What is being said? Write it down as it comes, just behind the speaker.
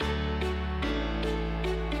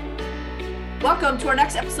Welcome to our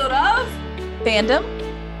next episode of Fandom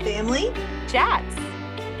Family Chats.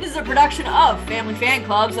 This is a production of Family Fan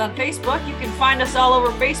Clubs on Facebook. You can find us all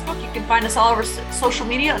over Facebook. You can find us all over social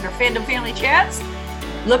media under Fandom Family Chats.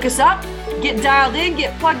 Look us up, get dialed in,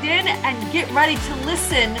 get plugged in, and get ready to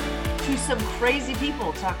listen to some crazy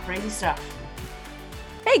people talk crazy stuff.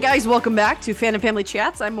 Hey guys, welcome back to Fandom Family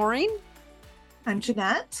Chats. I'm Maureen. I'm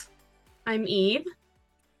Jeanette. I'm Eve.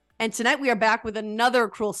 And tonight we are back with another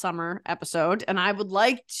Cruel Summer episode. And I would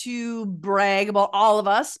like to brag about all of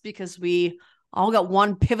us because we all got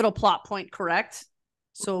one pivotal plot point correct.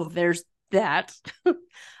 So there's that.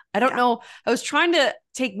 I don't know. I was trying to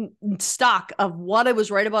take stock of what I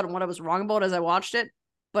was right about and what I was wrong about as I watched it.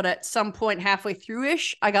 But at some point halfway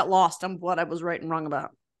through-ish, I got lost on what I was right and wrong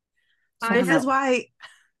about. So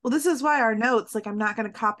this is why our notes, I'm not going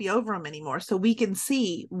to copy over them anymore. So we can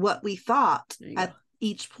see what we thought at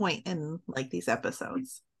each point in these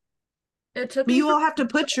episodes. You all have to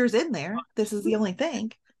put yours in there. This is the only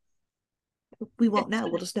thing. We won't know.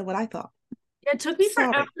 We'll just know what I thought. It took me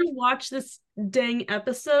forever to watch this dang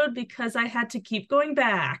episode because I had to keep going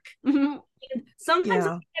back. Mm-hmm. Sometimes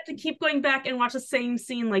I had to keep going back and watch the same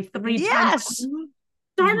scene 3 times.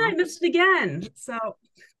 Darn it, I missed it again. So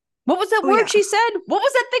what was that word she said? What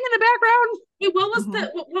was that thing in the background? Hey, what was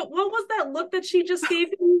that? What was that look that she just gave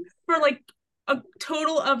me for a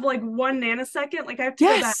total of 1 nanosecond? I have to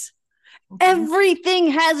go back.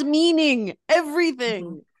 Everything has meaning.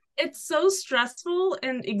 Everything. It's so stressful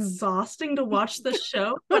and exhausting to watch the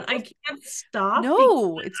show, but I can't stop.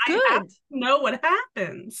 No, it's good. I have to know what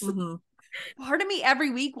happens. Part of me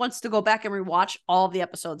every week wants to go back and rewatch all of the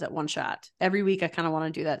episodes at one shot. Every week I kind of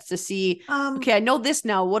want to do that to see, okay, I know this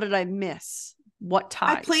now. What did I miss? What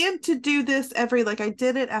time? I plan to do this I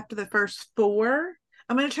did it after the first 4.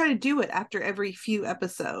 I'm going to try to do it after every few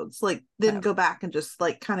episodes. Then go back and just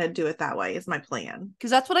kind of do it that way is my plan.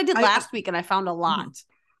 Because that's what I did last week and I found a lot.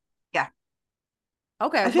 Yeah.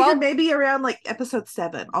 Okay. I figured maybe around episode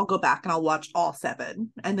 7, I'll go back and I'll watch all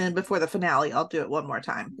 7. And then before the finale, I'll do it one more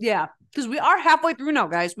time. Yeah. Because we are halfway through now,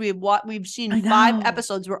 guys. We've seen 5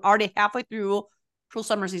 episodes. We're already halfway through Cruel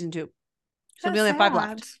Summer season 2. So we only have 5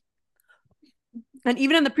 left. And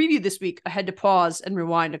even in the preview this week, I had to pause and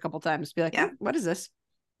rewind a couple times to be like, what is this?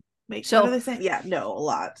 What are they saying? Yeah, no, a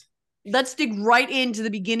lot. Let's dig right into the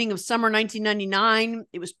beginning of summer 1999.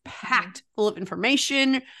 It was packed full of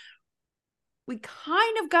information. We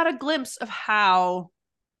kind of got a glimpse of how,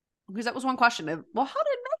 because that was one question of, how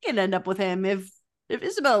did Megan end up with him if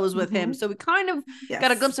Isabella was with him? So we kind of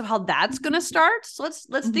got a glimpse of how that's going to start. So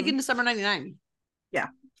let's dig into summer 99. Yeah.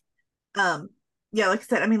 Yeah, like I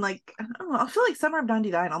said, I mean, I don't know, I feel like summer of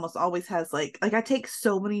 99 almost always has I take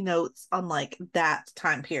so many notes on that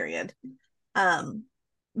time period.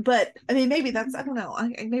 But I mean, maybe that's, I don't know,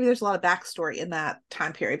 maybe there's a lot of backstory in that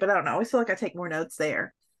time period, but I don't know. I always feel like I take more notes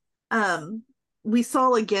there. We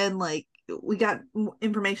saw again, we got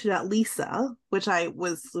information about Lisa, which I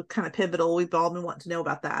was kind of pivotal. We've all been wanting to know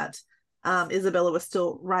about that. Isabella was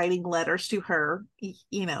still writing letters to her,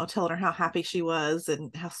 telling her how happy she was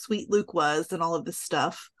and how sweet Luke was and all of this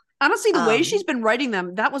stuff. Honestly, the way she's been writing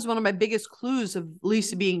them, that was one of my biggest clues of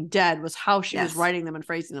Lisa being dead, was how she was writing them and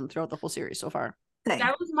phrasing them throughout the whole series so far.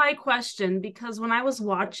 That was my question, because when I was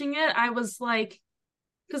watching it, I was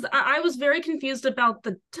because I was very confused about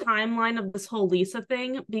the timeline of this whole Lisa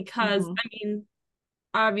thing, because, I mean,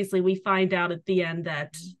 obviously we find out at the end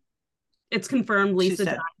that it's confirmed Lisa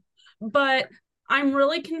died. But I'm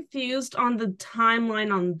really confused on the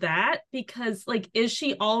timeline on that, because is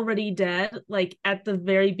she already dead at the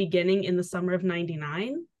very beginning in the summer of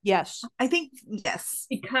 99? Yes. I think yes.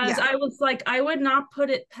 Because I was I would not put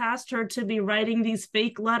it past her to be writing these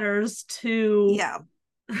fake letters to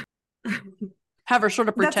have her sort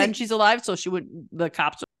of pretend she's alive so she would, the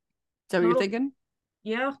cops. Is that what you're thinking?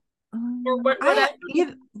 Yeah. Or what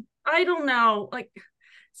I don't know.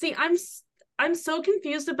 See, I'm so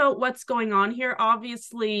confused about what's going on here.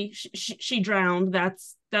 Obviously, she drowned. That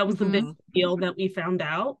was the big deal that we found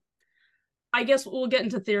out. I guess we'll get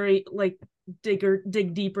into theory,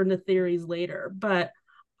 dig deeper into theories later. But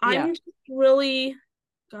I'm just really,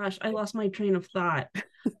 gosh, I lost my train of thought.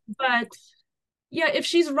 But yeah, if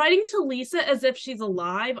she's writing to Lisa as if she's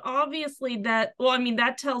alive, obviously that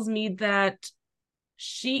tells me that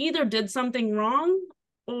she either did something wrong,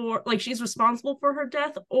 or she's responsible for her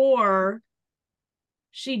death, or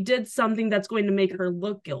she did something that's going to make her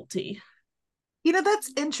look guilty.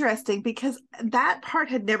 That's interesting, because that part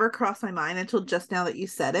had never crossed my mind until just now that you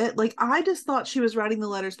said it. I just thought she was writing the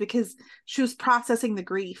letters because she was processing the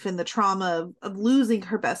grief and the trauma of losing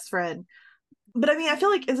her best friend. But I mean, I feel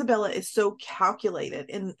like Isabella is so calculated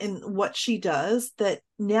in what she does that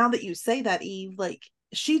now that you say that, Eve, like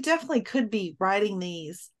she definitely could be writing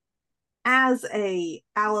these as a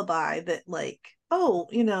alibi that like, oh,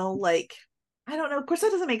 like I don't know. Of course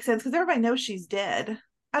that doesn't make sense because everybody knows she's dead.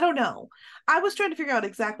 I don't know. I was trying to figure out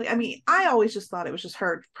exactly. I mean, I always just thought it was just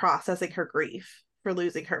her processing her grief for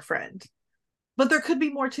losing her friend. But there could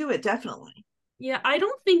be more to it, definitely. Yeah, I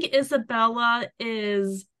don't think Isabella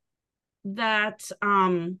is that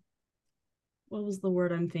what was the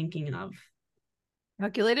word I'm thinking of?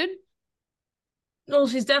 Calculated? Well,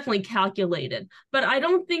 she's definitely calculated, but I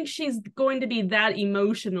don't think she's going to be that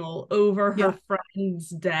emotional over her friend's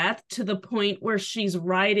death to the point where she's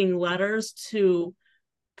writing letters to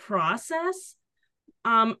process.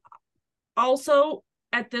 Also,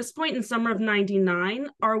 at this point in summer of 99,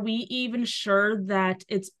 are we even sure that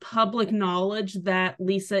it's public knowledge that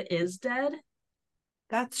Lisa is dead?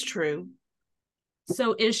 That's true.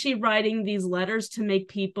 So is she writing these letters to make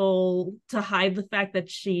people to hide the fact that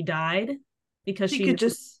she died because she could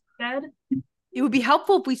just dead? It would be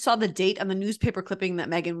helpful if we saw the date on the newspaper clipping that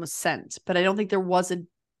Megan was sent, but I don't think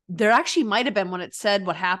there actually might have been when it said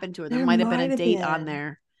what happened to her. There might have been a date on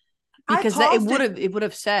there because it would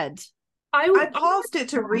have said. I paused it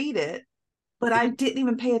to read it, but I didn't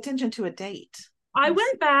even pay attention to a date. I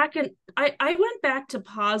went back and I went back to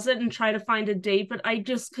pause it and try to find a date, but I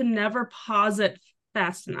just could never pause it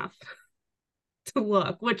fast enough to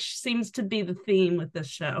look, which seems to be the theme with this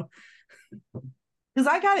show. Because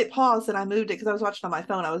I got it paused and I moved it because I was watching on my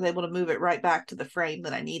phone. I was able to move it right back to the frame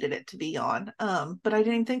that I needed it to be on. But I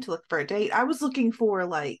didn't even think to look for a date. I was looking for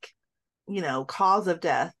like, cause of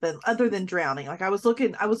death, and other than drowning. Like I was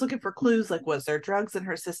looking for clues, like was there drugs in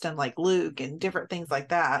her system, like Luke and different things like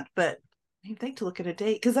that. But I didn't think to look at a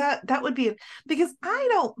date because that would be because I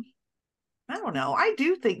don't know. I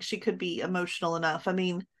do think she could be emotional enough. I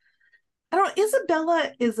mean, I don't.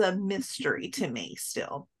 Isabella is a mystery to me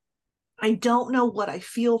still. I don't know what I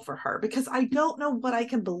feel for her because I don't know what I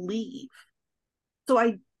can believe. So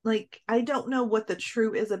I don't know what the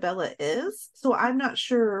true Isabella is. So I'm not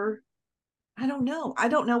sure. I don't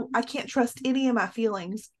know. I can't trust any of my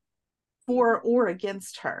feelings for or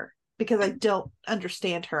against her because I don't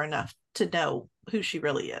understand her enough to know who she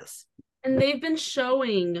really is. And they've been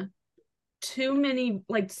showing so many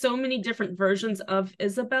different versions of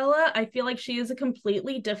Isabella. I feel like she is a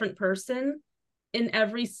completely different person in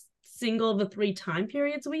every single of the 3 time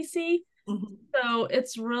periods we see. Mm-hmm. So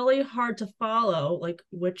it's really hard to follow, like,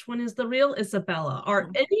 which one is the real Isabella?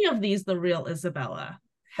 Are any of these the real Isabella?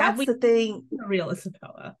 That's the thing. The real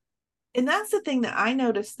Isabella. And that's the thing that I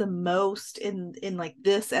noticed the most in like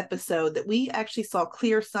this episode, that we actually saw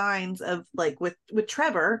clear signs of, like with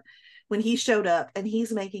Trevor when he showed up and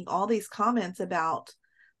he's making all these comments about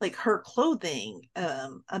like her clothing,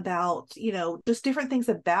 about, just different things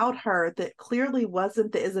about her that clearly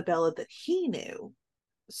wasn't the Isabella that he knew.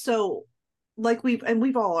 So like we've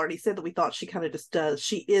all already said that we thought she kind of just does.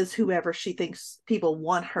 She is whoever she thinks people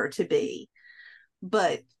want her to be.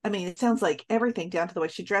 But I mean, it sounds like everything down to the way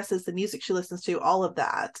she dresses, the music she listens to, all of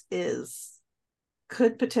that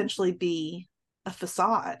could potentially be a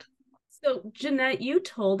facade. So Jeanette, you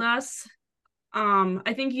told us,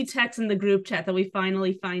 I think you text in the group chat that we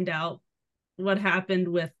finally find out what happened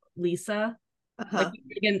with Lisa. Like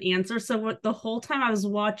we get an answer. So the whole time I was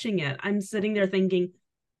watching it, I'm sitting there thinking,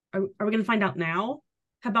 are we going to find out now?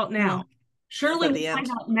 How about now? No. Surely we'll find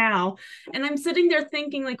out now. And I'm sitting there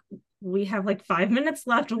thinking, like, we have like 5 minutes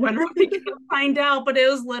left. When are we going to find out? But it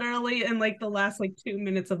was literally in like the last like 2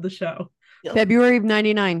 minutes of the show. February of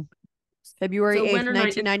 99. February 8th,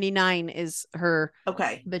 1999 is her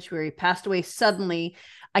obituary. Passed away suddenly.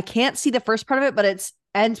 I can't see the first part of it, but it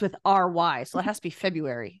ends with RY. So it has to be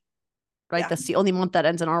February, right? Yeah. That's the only month that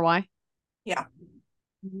ends in RY. Yeah.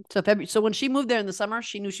 So February. So when she moved there in the summer,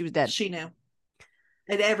 she knew she was dead. She knew.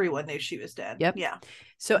 And everyone knew she was dead. Yep. Yeah.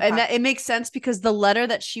 So, and that it makes sense because the letter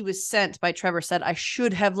that she was sent by Trevor said, I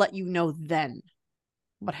should have let you know then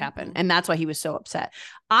what happened. And that's why he was so upset.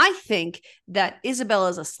 I think that Isabella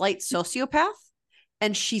is a slight sociopath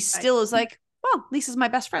and she still is like, well, Lisa's my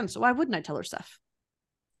best friend. So why wouldn't I tell her stuff?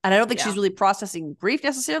 And I don't think she's really processing grief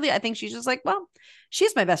necessarily. I think she's just like, well,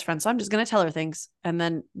 she's my best friend. So I'm just going to tell her things. And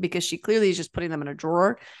then because she clearly is just putting them in a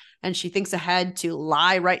drawer and she thinks ahead to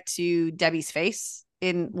lie right to Debbie's face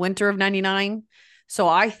in winter of 99. So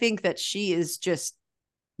I think that she is just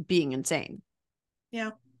being insane.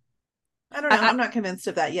 Yeah. I don't know. I'm not convinced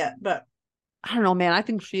of that yet, but I don't know, man. I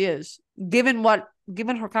think she is. Given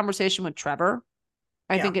her conversation with Trevor,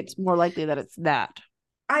 I think it's more likely that it's that.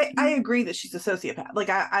 I agree that she's a sociopath. Like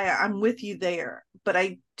I'm with you there, but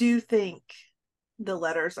I do think the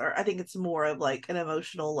letters are, I think it's more of like an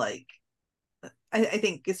emotional, like, I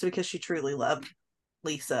think it's because she truly loved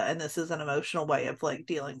Lisa, and this is an emotional way of like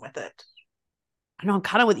dealing with it. I know I'm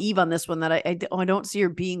kind of with Eve on this one, that I don't see her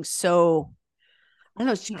being so, I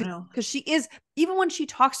don't know, because she is, even when she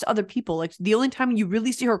talks to other people, like the only time you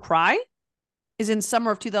really see her cry is in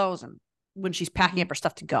summer of 2000 when she's packing up her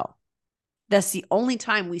stuff to go. That's the only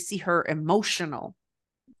time we see her emotional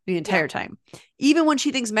the entire time. Even when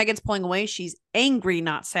she thinks Megan's pulling away, she's angry,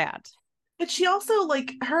 not sad. But she also,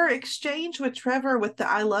 like, her exchange with Trevor with the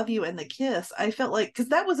I love you and the kiss, I felt like, because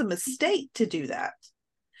that was a mistake to do that.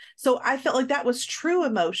 So I felt like that was true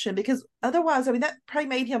emotion, because otherwise, I mean, that probably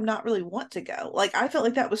made him not really want to go. Like, I felt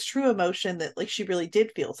like that was true emotion, that like she really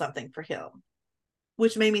did feel something for him,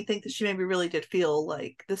 which made me think that she maybe really did feel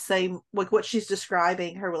like the same, like what she's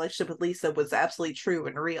describing her relationship with Lisa was absolutely true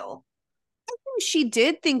and real. She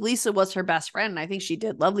did think Lisa was her best friend. I think she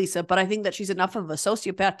did love Lisa, but I think that she's enough of a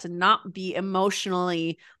sociopath to not be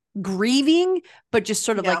emotionally grieving, but just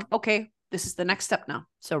sort of like, okay, this is the next step now.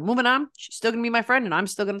 So we're moving on. She's still going to be my friend and I'm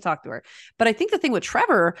still going to talk to her. But I think the thing with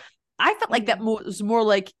Trevor, I felt like that was more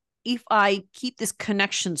like, if I keep this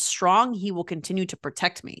connection strong, he will continue to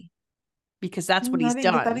protect me, because that's what he's done.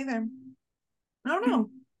 Get that either. I don't know.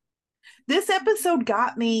 This episode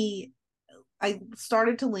got me, I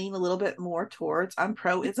started to lean a little bit more towards, I'm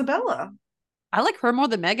pro Isabella. I like her more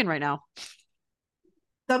than Megan right now.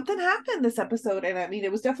 Something happened this episode, and I mean,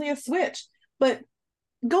 it was definitely a switch. But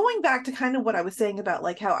going back to kind of what I was saying about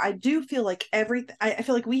like how I do feel like everything, I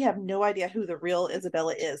feel like we have no idea who the real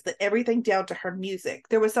Isabella is, that everything down to her music.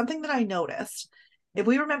 There was something that I noticed. If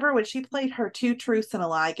we remember when she played her 2 truths and a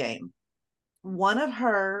lie game, one of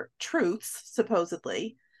her truths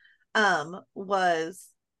supposedly was,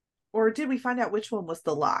 or did we find out which one was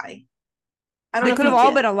the lie? I don't know. They could have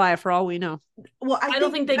all been a lie for all we know. Well, I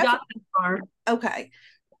don't think they got that far. Okay.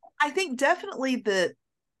 I think definitely the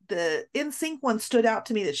NSYNC one stood out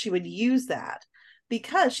to me, that she would use that,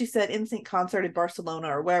 because she said NSYNC concert in Barcelona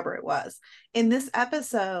or wherever it was. In this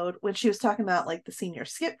episode, when she was talking about like the senior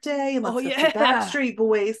skip day and let's go see Backstreet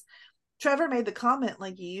Boys, Trevor made the comment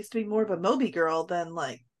like, you used to be more of a Moby girl than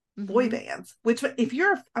like boy bands, which if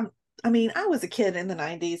you're, I mean, I was a kid in the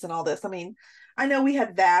 90s and all this. I mean, I know we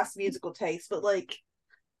had vast musical taste, but like,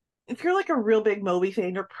 if you're like a real big Moby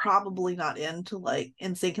fan, you're probably not into like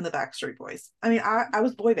NSYNC and the Backstreet Boys. I mean, I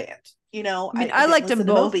was boy band, you know. I mean, I liked them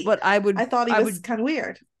both, but I thought he was kind of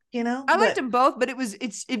weird, you know. I liked them both, but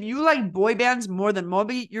it's if you like boy bands more than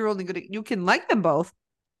Moby, you're only gonna, you can like them both,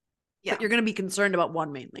 but you're gonna be concerned about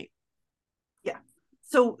one mainly. Yeah.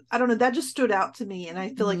 So I don't know. That just stood out to me, and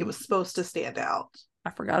I feel like it was supposed to stand out.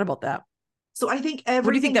 I forgot about that. So I think everything.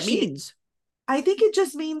 What do you think that means? I think it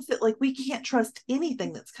just means that like we can't trust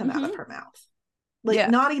anything that's come out of her mouth. Like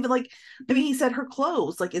not even like, I mean, he said her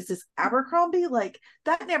clothes, like, is this Abercrombie? Like,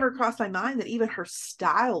 that never crossed my mind, that even her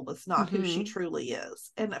style was not who she truly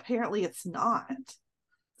is. And apparently it's not.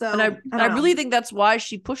 So and I really think that's why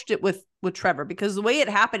she pushed it with Trevor, because the way it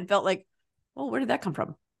happened felt like, oh, where did that come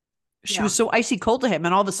from? She was so icy cold to him,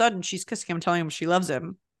 and all of a sudden she's kissing him, telling him she loves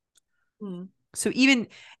him. So even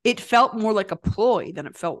it felt more like a ploy than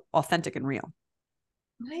it felt authentic and real.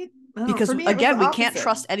 Because again, we can't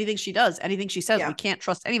trust anything she does, anything she says. We can't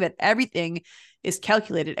trust any of it. Everything is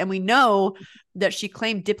calculated. And we know that she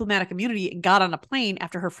claimed diplomatic immunity and got on a plane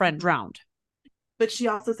after her friend drowned. But she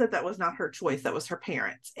also said that was not her choice. That was her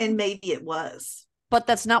parents. And maybe it was. But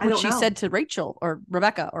that's not what she said to Rachel or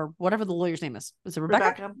Rebecca or whatever the lawyer's name is. Was it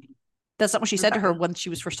Rebecca? That's not what she said to her when she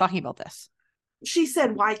was first talking about this. She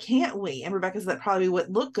said, why can't we? And Rebecca said that probably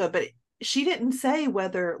wouldn't look good, but she didn't say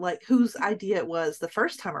whether like whose idea it was the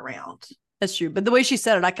first time around. That's true. But the way she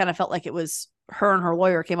said it, I kind of felt like it was her and her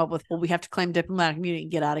lawyer came up with, well, we have to claim diplomatic immunity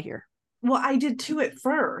and get out of here. Well, I did too at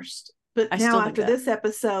first, but now after this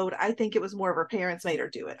episode, I think it was more of her parents made her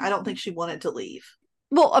do it. I don't think she wanted to leave.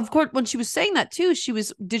 Well, of course, when she was saying that too,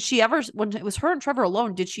 did she ever, when it was her and Trevor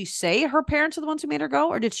alone, did she say her parents are the ones who made her go?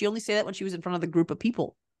 Or did she only say that when she was in front of the group of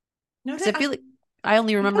people? No, I feel like I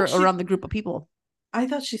only remember around the group of people. I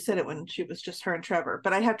thought she said it when she was just her and Trevor,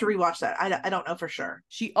 but I'd have to rewatch that. I don't know for sure.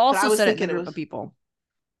 She also said it in the group of people.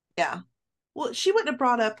 Yeah. Well, she wouldn't have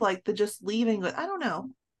brought up like the just leaving. I don't know.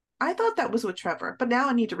 I thought that was with Trevor, but now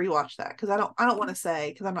I need to rewatch that because I don't want to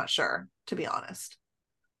say, because I'm not sure, to be honest.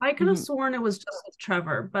 I could have sworn it was just with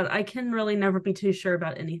Trevor, but I can really never be too sure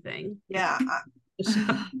about anything. Yeah.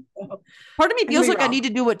 Part of me feels like I need to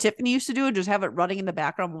do what Tiffany used to do and just have it running in the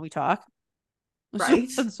background when we talk. Right.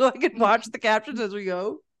 So I can watch the captions as we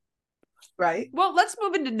go. Right. Well, let's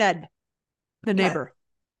move into Ned, the neighbor.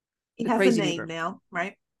 He has a name now,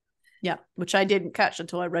 right? Yeah, which I didn't catch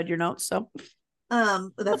until I read your notes. So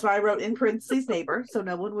That's why I wrote in parentheses neighbor, so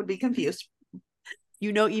no one would be confused.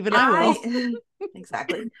 Even I will.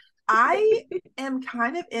 Exactly. I am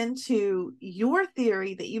kind of into your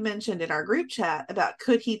theory that you mentioned in our group chat about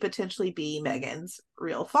could he potentially be Megan's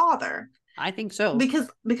real father? I think so.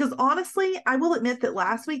 Because honestly, I will admit that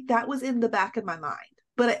last week that was in the back of my mind.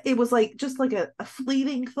 But it was like just like a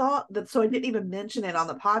fleeting thought that so I didn't even mention it on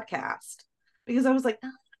the podcast because I was like, oh,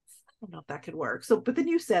 I don't know if that could work. So, but then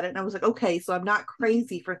you said it and I was like, okay, so I'm not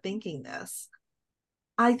crazy for thinking this.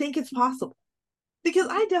 I think it's possible. Because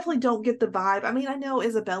I definitely don't get the vibe. I mean, I know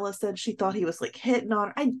Isabella said she thought he was like hitting on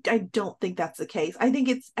her. I don't think that's the case. I think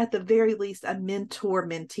it's at the very least a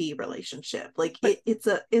mentor-mentee relationship. Like it's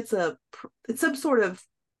some sort of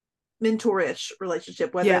mentorish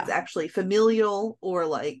relationship, whether it's actually familial or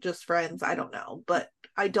like just friends. I don't know, but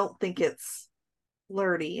I don't think it's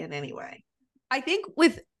flirty in any way. I think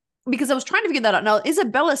because I was trying to figure that out. Now,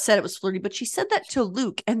 Isabella said it was flirty, but she said that to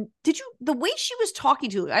Luke. And the way she was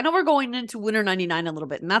talking to Luke, I know we're going into Winter 99 a little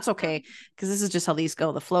bit, and that's okay, because this is just how these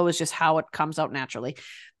go. The flow is just how it comes out naturally.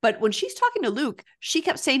 But when she's talking to Luke, she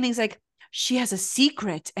kept saying things like, she has a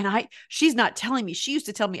secret, and she's not telling me. She used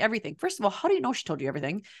to tell me everything. First of all, how do you know she told you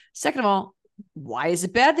everything? Second of all, why is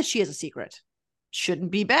it bad that she has a secret?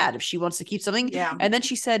 Shouldn't be bad if she wants to keep something. Yeah. And then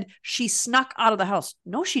she said she snuck out of the house.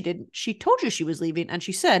 No, she didn't. She told you she was leaving, and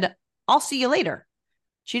she said, I'll see you later.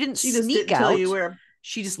 She didn't sneak out. Tell you where.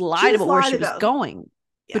 She just lied about where she was going.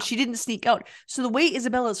 Yeah. But she didn't sneak out. So the way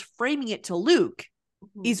Isabella's framing it to Luke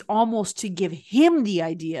is almost to give him the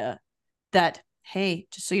idea that, hey,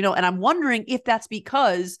 just so you know, and I'm wondering if that's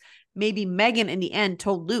because maybe Megan in the end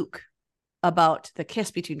told Luke about the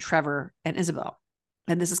kiss between Trevor and Isabel.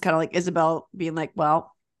 And this is kind of like Isabel being like,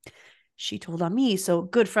 well, she told on me, so a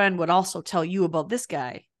good friend would also tell you about this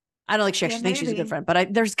guy. I don't think she actually thinks she's a good friend,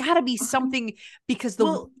 but there's got to be something, because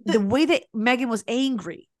the way that Megan was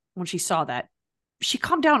angry when she saw that, she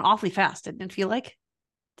calmed down awfully fast. Didn't it feel like?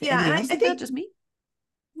 I think that just me.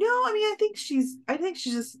 No, I mean, I think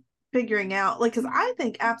she's just figuring out, like, because I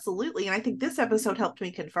think absolutely, and I think this episode helped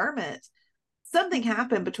me confirm it. Something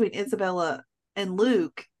happened between Isabella and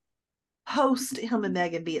Luke post him and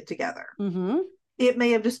Megan being together. Mm-hmm. It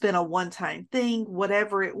may have just been a one-time thing,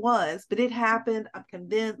 whatever it was, but it happened. I'm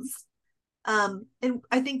convinced. And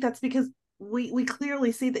I think that's because we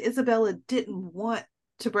clearly see that Isabella didn't want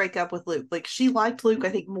to break up with Luke. Like, she liked Luke, I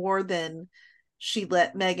think, more than she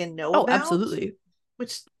let Megan know about. Absolutely.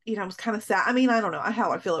 Which, was kind of sad. I mean, I don't know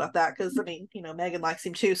how I feel about that, because, I mean, Megan likes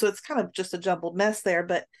him too, so it's kind of just a jumbled mess there.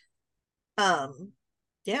 But,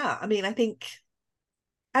 yeah, I mean, I think,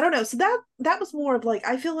 I don't know. So that was more of like,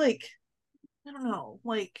 I feel like, I don't know,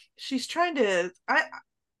 like she's trying to, I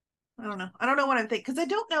don't know. I don't know what I'm thinking, because I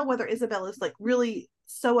don't know whether Isabella's like really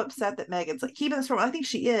so upset that Megan's like keeping this from. I think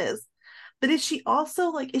she is, but is she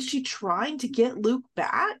also like, is she trying to get Luke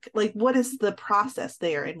back? Like, what is the process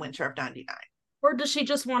there in Winter of 99? Or does she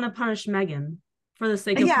just want to punish Megan for the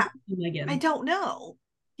sake of punishing Megan? I don't know.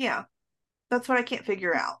 Yeah, that's what I can't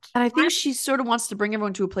figure out. And I think she sort of wants to bring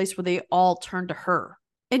everyone to a place where they all turn to her.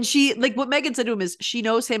 And she, like what Megan said to him is, she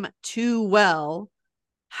knows him too well.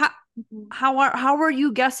 How are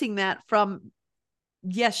you guessing that from?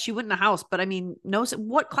 Yes, she went in the house, but I mean, knows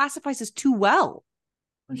what classifies as too well.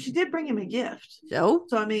 She did bring him a gift. So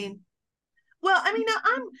I mean, well, I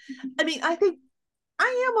mean, I think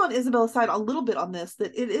I am on Isabella's side a little bit on this,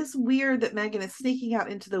 that it is weird that Megan is sneaking out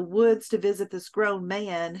into the woods to visit this grown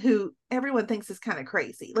man who everyone thinks is kind of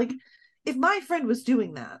crazy. Like, if my friend was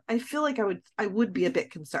doing that, I feel like I would be a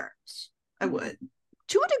bit concerned. I would.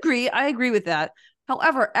 To a degree, I agree with that.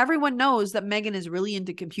 However, everyone knows that Megan is really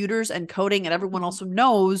into computers and coding, and everyone also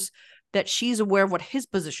knows that she's aware of what his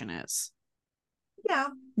position is. Yeah.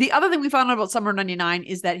 The other thing we found out about Summer 99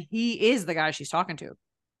 is that he is the guy she's talking to.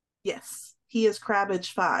 Yes. He is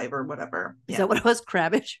Crabbage 5 or whatever. Is that what it was?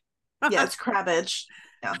 Crabbage? Yeah, it's Crabbage.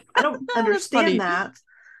 Yeah. I don't understand that,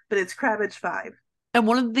 but it's Crabbage 5. And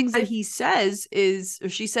one of the things that he says is, or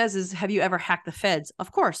she says is, have you ever hacked the feds? Of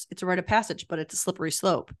course, it's a rite of passage, but it's a slippery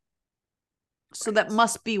slope. So that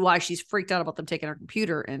must be why she's freaked out about them taking her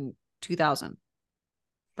computer in 2000.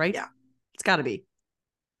 Right? Yeah. It's got to be.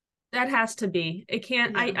 That has to be. It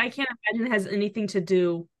can't, I can't imagine it has anything to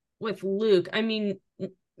do with Luke. I mean,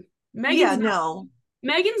 Megan's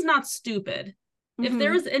not stupid. Mm-hmm. If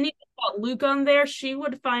there was anything about Luke on there, she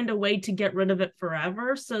would find a way to get rid of it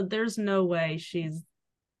forever. So there's no way she's.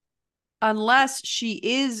 Unless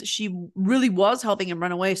she really was helping him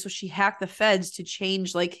run away. So she hacked the feds to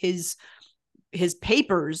change like his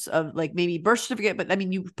papers of like maybe birth certificate. But I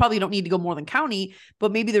mean, you probably don't need to go more than county,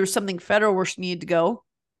 but maybe there was something federal where she needed to go,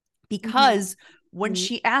 because When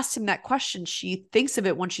she asked him that question, she thinks of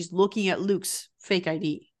it when she's looking at Luke's fake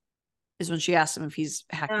ID, is when she asks him if he's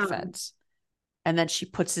hacked the feds. And then she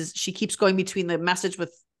keeps going between the message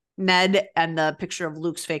with Ned and the picture of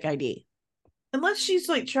Luke's fake ID. Unless she's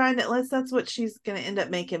like unless that's what she's going to end up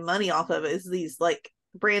making money off of, is these like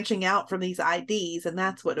branching out from these IDs. And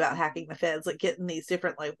that's what about hacking the feds, like getting these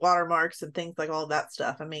different like watermarks and things like all that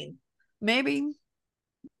stuff. I mean, maybe.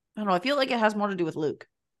 I don't know. I feel like it has more to do with Luke.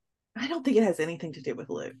 I don't think it has anything to do with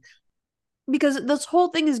Luke. Because this whole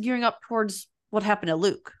thing is gearing up towards what happened to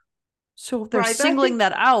Luke. So if they're singling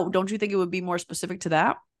that out, don't you think it would be more specific to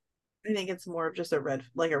that? I think it's more of just a red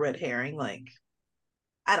herring. Like,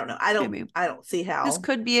 I don't know. I don't see how. This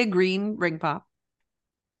could be a green ring pop.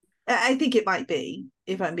 I think it might be,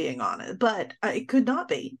 if I'm being honest, but it could not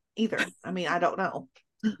be either. I mean, I don't know.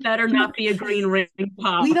 Better not be a green ring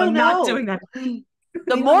pop. We don't know. Not doing that.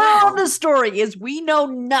 The moral of the story is we know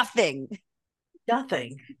nothing.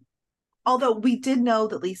 Nothing. Although we did know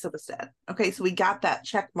that Lisa was dead. Okay, so we got that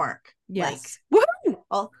check mark. Yes. Like,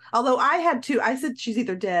 although I said she's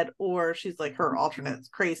either dead or she's like her alternate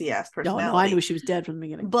crazy ass personality. No, I knew she was dead from the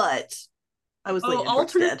beginning. But I was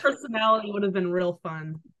alternate personality would have been real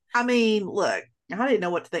fun. I mean, look, I didn't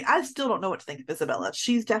know what to think. I still don't know what to think of Isabella.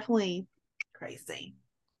 She's definitely crazy.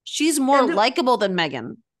 She's more likable than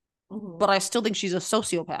Megan, but I still think she's a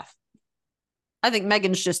sociopath. I think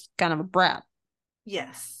Megan's just kind of a brat.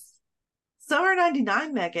 Yes. Summer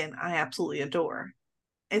 99 Megan, I absolutely adore.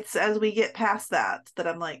 It's as we get past that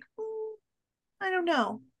I'm like, I don't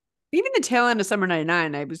know. Even the tail end of Summer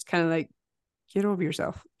 99, I was kind of like, get over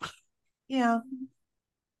yourself. Yeah.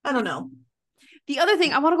 I don't know. The other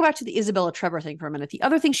thing, I want to go back to the Isabella Trevor thing for a minute. The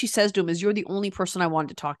other thing she says to him is, you're the only person I wanted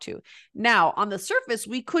to talk to. Now, on the surface,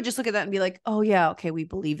 we could just look at that and be like, oh yeah, okay, we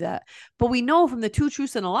believe that. But we know from the two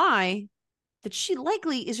truths and a lie that she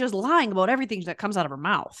likely is just lying about everything that comes out of her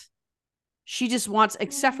mouth. She just wants,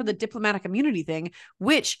 except for the diplomatic immunity thing,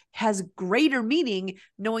 which has greater meaning,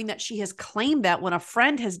 knowing that she has claimed that when a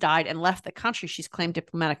friend has died and left the country, she's claimed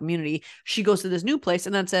diplomatic immunity. She goes to this new place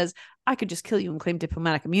and then says, I could just kill you and claim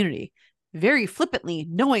diplomatic immunity. Very flippantly,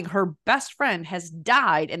 knowing her best friend has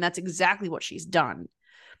died, and that's exactly what she's done.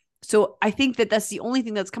 So I think that that's the only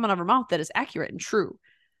thing that's come out of her mouth that is accurate and true.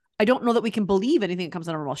 I don't know that we can believe anything that comes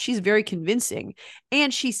out of her mouth. She's very convincing.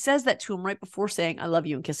 And she says that to him right before saying, I love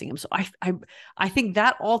you, and kissing him. So I think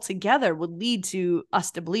that altogether would lead to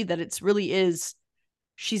us to believe that it's really is,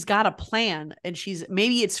 she's got a plan, and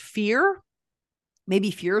maybe it's fear.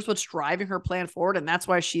 Maybe fear is what's driving her plan forward. And that's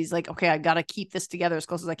why she's like, okay, I got to keep this together as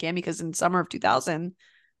close as I can, because in summer of 2000,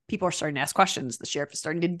 people are starting to ask questions. The sheriff is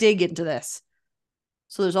starting to dig into this.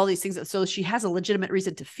 So there's all these things. So she has a legitimate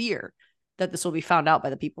reason to fear that this will be found out by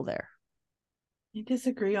the people there. I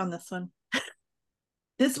disagree on this one.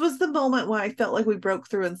 This was the moment when I felt like we broke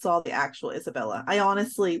through and saw the actual Isabella. I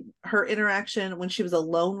honestly, her interaction when she was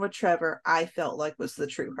alone with Trevor, I felt like was the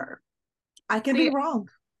true her. I could be wrong,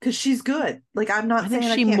 because she's good. Like, I'm not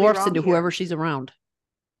saying she morphs into whoever she's around.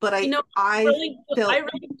 But I really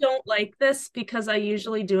don't like this, because I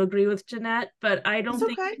usually do agree with Jeanette, but I don't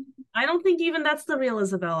think even that's the real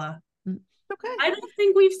Isabella. Okay. I don't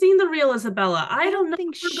think we've seen the real Isabella. I don't know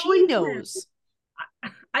think she knows.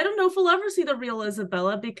 I don't know if we'll ever see the real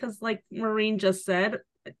Isabella, because like Maureen just said,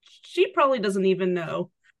 she probably doesn't even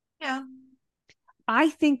know. Yeah. I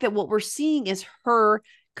think that what we're seeing is her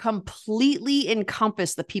completely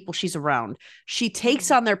encompass the people she's around. She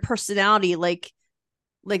takes on their personality, like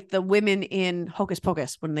the women in Hocus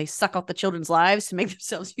Pocus, when they suck out the children's lives to make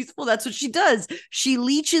themselves useful. That's what she does. She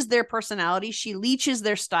leeches their personality. She leeches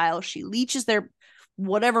their style. She leeches their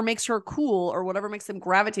whatever makes her cool or whatever makes them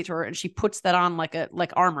gravitate to her. And she puts that on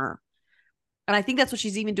like armor. And I think that's what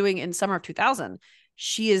she's even doing in summer of 2000.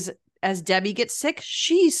 She is, as Debbie gets sick,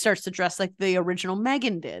 she starts to dress like the original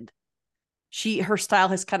Megan did. Her style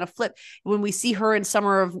has kind of flipped. When we see her in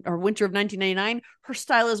summer of or winter of 1999, her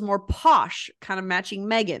style is more posh, kind of matching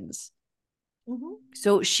Megan's. Mm-hmm.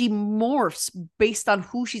 So she morphs based on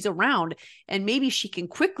who she's around, and maybe she can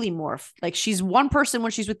quickly morph. Like, she's one person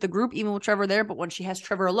when she's with the group, even with Trevor there, but when she has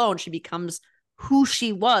Trevor alone, she becomes who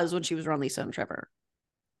she was when she was around Lisa and Trevor.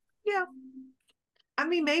 Yeah. I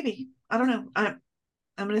mean, maybe. I don't know. I'm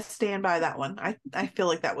going to stand by that one. I feel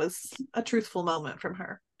like that was a truthful moment from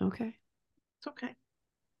her. Okay. It's okay.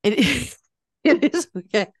 It is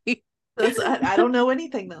okay. I don't know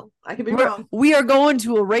anything, though. I could be wrong. We are going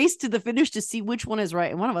to a race to the finish to see which one is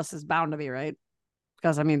right. And one of us is bound to be right.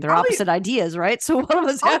 Because, I mean, they're opposite ideas, right? So one of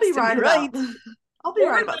us has to be right. I'll be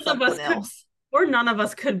right about something else. Or none of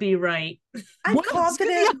us could be right. I'm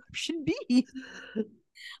confident. Should be.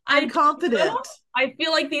 I'm confident. I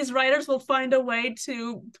feel like these writers will find a way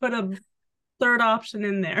to put a third option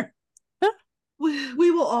in there.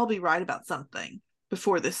 We will all be right about something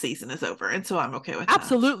before this season is over, and so I'm okay with that.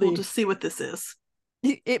 Absolutely. We'll just see what this is.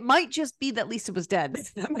 It might just be that Lisa was dead.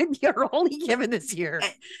 That might be our only given this year.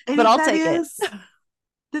 And but if I'll that take is, it.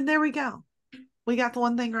 Then there we go. We got the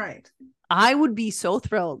one thing right. I would be so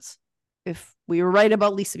thrilled if we were right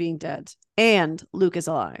about Lisa being dead and Luke is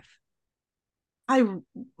alive. I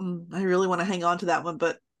really want to hang on to that one,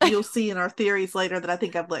 but you'll see in our theories later that I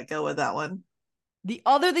think I've let go of that one. The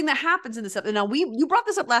other thing that happens in this episode, now you brought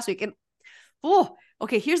this up last week, and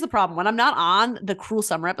okay, here's the problem. When I'm not on the Cruel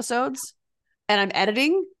Summer episodes and I'm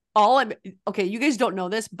editing, you guys don't know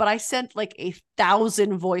this, but I sent like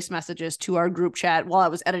 1,000 voice messages to our group chat while I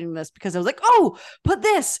was editing this because I was like, but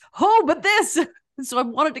this. And so I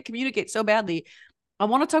wanted to communicate so badly. I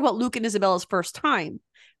want to talk about Luke and Isabella's first time,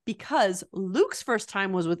 because Luke's first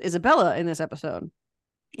time was with Isabella in this episode.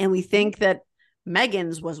 And we think that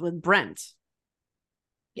Megan's was with Brent.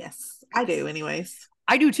 Yes, I do anyways.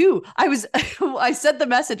 I do too. I sent the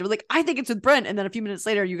message. I was like, I think it's with Brent. And then a few minutes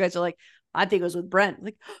later, you guys are like, I think it was with Brent.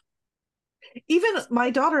 Like, even my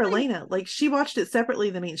daughter Elena, like, she watched it separately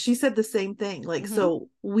than me. She said the same thing. Like, so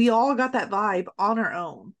we all got that vibe on our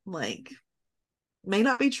own. Like, may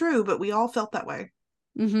not be true, but we all felt that way.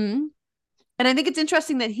 Mm-hmm. And I think it's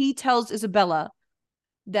interesting that he tells Isabella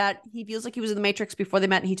that he feels like he was in the Matrix before they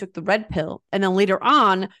met and he took the red pill. And then later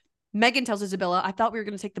on, Megan tells Isabella, I thought we were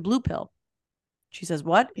going to take the blue pill. She says,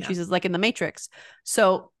 what? Yeah. She says, like in the Matrix.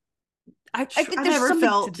 So I think there's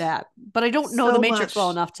something to that, but I don't know the Matrix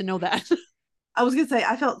well enough to know that. I was going to say,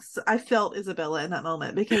 I felt Isabella in that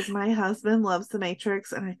moment because my husband loves the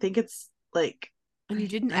Matrix. And I think it's like. And you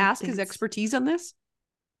didn't ask his expertise on this?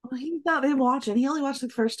 Well, he's not been watching. He only watched the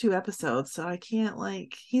first 2 episodes. So I can't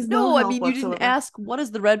he's no, I mean, you didn't ask, what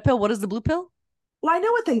is the red pill? What is the blue pill? Well, I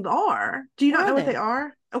know what they are. Do you not know what they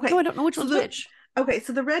are? Okay. No, I don't know which one's which. Okay,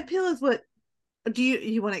 so the red pill is what. Do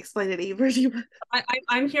you want to explain it, Eve? Or do you?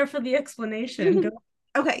 I'm here for the explanation.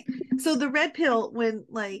 Okay, so the red pill,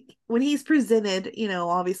 when he's presented,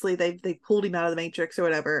 obviously they pulled him out of the Matrix or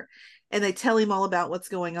whatever, and they tell him all about what's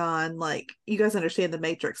going on. Like, you guys understand the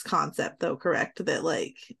Matrix concept, though, correct? That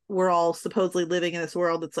like we're all supposedly living in this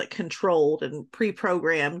world that's like controlled and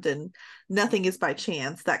pre-programmed, and nothing is by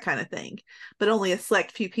chance, that kind of thing. But only a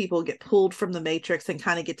select few people get pulled from the Matrix and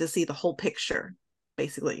kind of get to see the whole picture,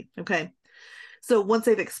 basically. Okay. So once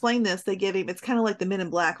they've explained this, they give him, it's kind of like the Men in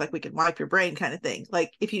Black, like we can wipe your brain kind of thing.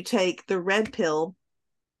 Like, if you take the red pill,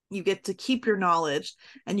 you get to keep your knowledge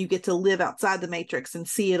and you get to live outside the Matrix and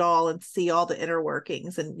see it all and see all the inner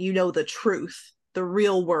workings and the truth, the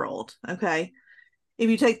real world. Okay. If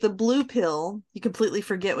you take the blue pill, you completely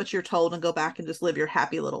forget what you're told and go back and just live your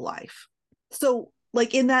happy little life. So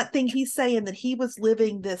like in that thing, he's saying that he was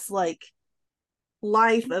living this like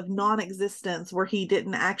life of non-existence where he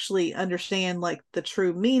didn't actually understand like the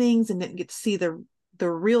true meanings and didn't get to see the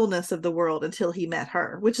realness of the world until he met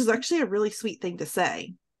her, which is actually a really sweet thing to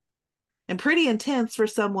say and pretty intense for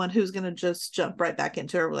someone who's going to just jump right back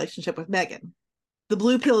into a relationship with Megan. The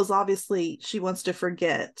blue pill is obviously she wants to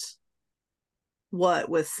forget what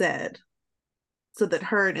was said so that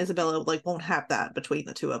her and Isabella like won't have that between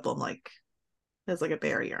the two of them, like as like a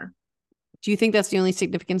barrier. Do you think that's the only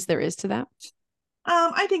significance there is to that?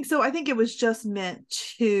 I think so. I think it was just meant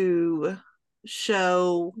to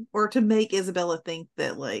show or to make Isabella think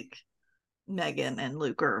that like Megan and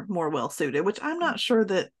Luke are more well suited, which I'm not sure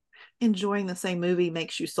that enjoying the same movie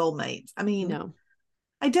makes you soulmates. I mean, no.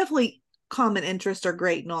 I definitely common interests are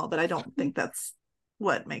great and all, but I don't think that's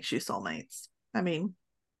what makes you soulmates. I mean,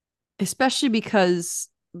 especially because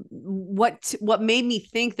what made me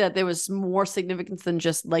think that there was more significance than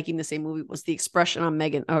just liking the same movie was the expression on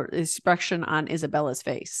Megan or the expression on Isabella's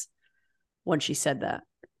face when she said that.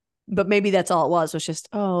 But maybe that's all it was just,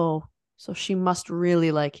 oh, so she must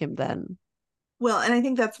really like him then. Well, and I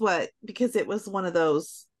think that's because it was one of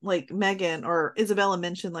those, like Megan or Isabella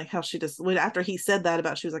mentioned like how she just, after he said that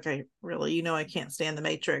about, she was like, I really, I can't stand the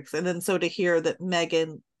Matrix. And then so to hear that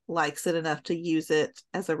Megan likes it enough to use it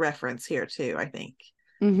as a reference here too, I think.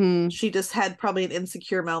 Mm-hmm. She just had probably an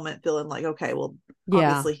insecure moment feeling like, okay, well,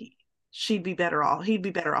 obviously he'd be better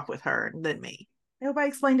off with her than me. I hope I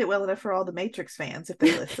explained it well enough for all the Matrix fans if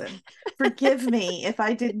they listen. Forgive me if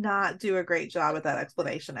I did not do a great job at that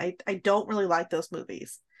explanation. I don't really like those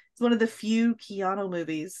movies. It's one of the few Keanu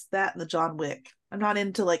movies, that and the John Wick. I'm not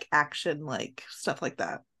into like action, like stuff like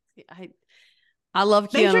that. I love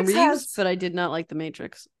Keanu Reeves, but I did not like the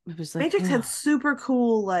Matrix. It was like Matrix had super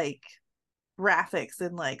cool like graphics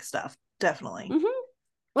and like stuff, definitely. Mm-hmm.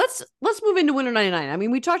 let's move into Winter 99. I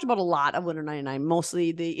mean, we talked about a lot of Winter 99,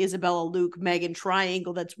 mostly the Isabella, Luke, Megan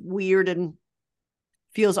triangle that's weird and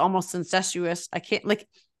feels almost incestuous. I can't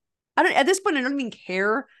I don't at this point I don't even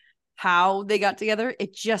care how they got together.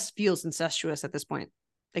 It just feels incestuous at this point.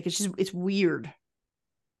 Like it's weird.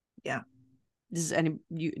 Yeah. Does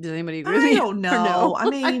anybody agree with me? I don't know. No? I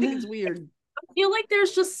mean, I think it's weird. I feel like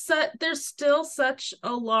there's still such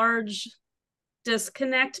a large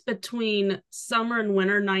disconnect between summer and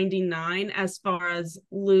winter 99 as far as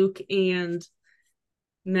Luke and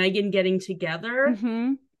Megan getting together.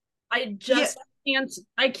 Mm-hmm. I just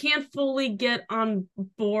can't fully get on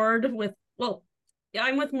board with, well,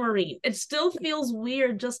 I'm with Maureen. It still feels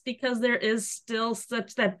weird just because there is still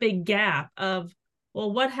such that big gap of,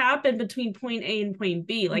 well, what happened between point A and point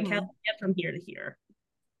B? Like, how do we get from here to here?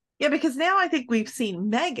 Yeah, because now I think we've seen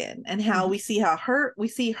Megan and how we see her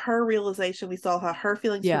realization. We saw how her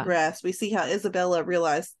feelings progressed. We see how Isabella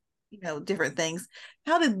realized, different things.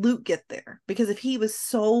 How did Luke get there? Because if he was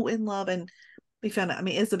so in love, and we found out, I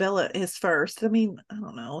mean, Isabella is first. I mean, I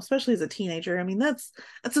don't know, especially as a teenager. I mean, that's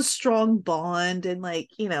a strong bond. And I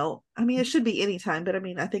mean, it should be anytime, but I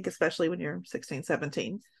mean, I think especially when you're 16,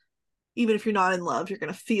 17, even if you're not in love, you're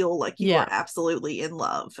going to feel like you are absolutely in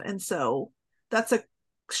love. And so that's a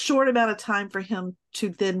short amount of time for him to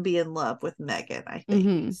then be in love with Megan, I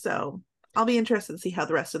think. So I'll be interested to see how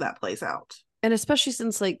the rest of that plays out. And especially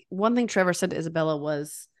since one thing Trevor said to Isabella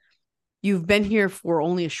was, you've been here for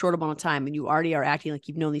only a short amount of time and you already are acting like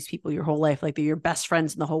you've known these people your whole life, like they're your best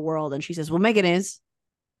friends in the whole world. And she says, well, Megan is.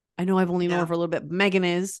 I know I've only known her for a little bit, but Megan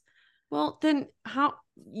is. Well, then how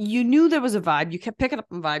you knew there was a vibe. You kept picking up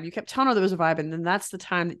on vibe. You kept telling her there was a vibe. And then that's the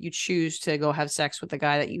time that you choose to go have sex with the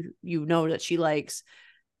guy that you know that she likes.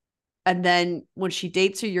 And then when she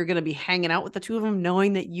dates her, you're going to be hanging out with the two of them,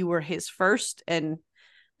 knowing that you were his first. And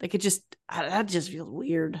that just feels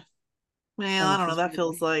weird. Well, I don't know. That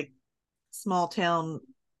feels like small town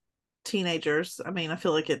teenagers. I mean, I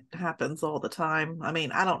feel like it happens all the time. I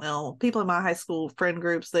mean, I don't know. People in my high school friend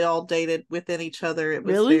groups, they all dated within each other. It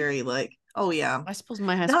was very oh yeah. I suppose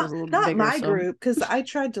my high school was a little bit bigger. Not my group, because I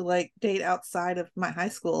tried to date outside of my high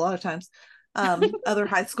school a lot of times. Other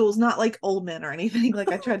high schools, not like old men or anything.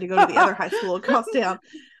 I tried to go to the other high school across town.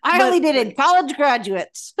 I only did it college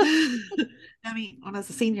graduates. I mean, when I was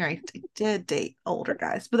a senior, I did date older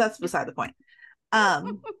guys, but that's beside the point.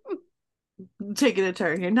 Taking a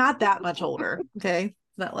turn here, not that much older. Okay,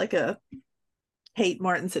 not like a Kate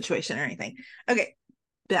Martin situation or anything. Okay,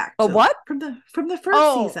 back. What from the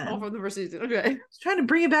first season? Oh, from the first season. Okay, I was trying to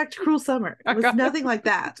bring it back to Cruel Summer. It was nothing like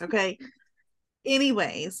that. Okay.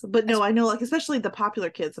 Anyways, but no, I know, especially the popular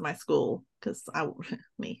kids in my school, because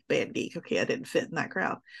band geek, okay, I didn't fit in that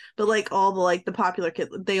crowd, but all the popular kids,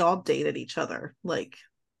 they all dated each other,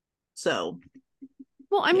 so.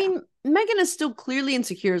 Well, I mean, Megan is still clearly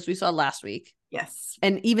insecure, as we saw last week. Yes.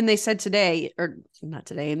 And even they said today, or not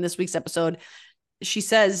today, in this week's episode,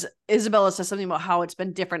 Isabella says something about how it's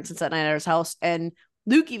been different since that night at his house, and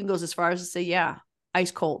Luke even goes as far as to say, ice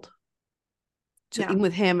cold. So even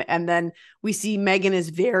with him, and then we see Megan is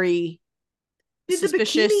very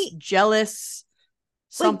suspicious, jealous.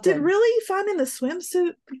 Something. Did really finding the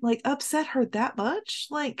swimsuit upset her that much?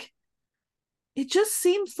 It just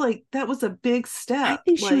seems like that was a big step. I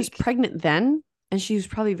think she was pregnant then, and she was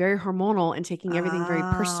probably very hormonal and taking everything very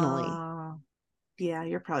personally. Yeah,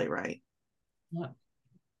 you're probably right.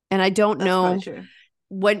 And I don't know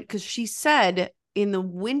when, because she said in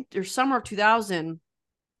the summer of 2000.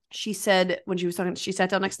 She said when she was talking, she sat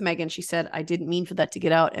down next to Megan. She said, I didn't mean for that to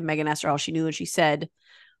get out. And Megan asked her how she knew. And she said,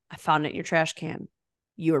 I found it in your trash can.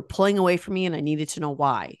 You were pulling away from me and I needed to know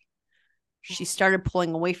why. She started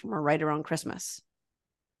pulling away from her right around Christmas.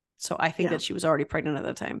 So I think that she was already pregnant at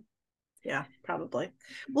that time. Yeah, probably.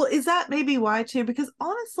 Well, is that maybe why too? Because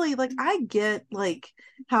honestly, I get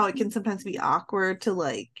how it can sometimes be awkward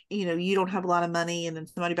to you don't have a lot of money and then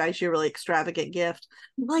somebody buys you a really extravagant gift.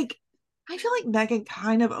 I feel like Megan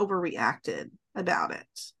kind of overreacted about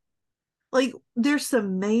it. There's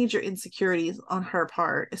some major insecurities on her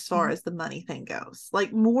part as far as the money thing goes,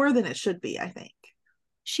 more than it should be, I think.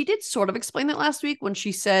 She did sort of explain that last week when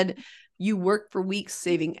she said, you worked for weeks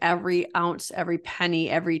saving every ounce, every penny,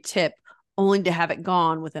 every tip, only to have it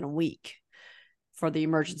gone within a week for the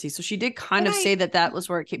emergency. So she did kind of say that was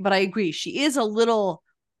where it came. But I agree. She is a little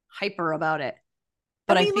hyper about it.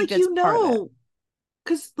 But I think that's part of it.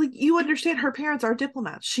 Because you understand her parents are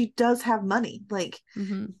diplomats. She does have money.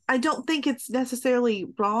 I don't think it's necessarily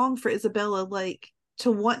wrong for Isabella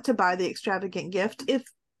to want to buy the extravagant gift if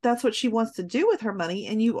that's what she wants to do with her money,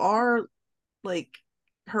 and you are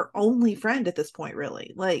her only friend at this point,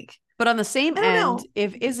 really. But on the same I don't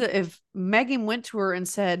end, know. if Megan went to her and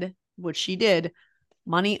said what she did,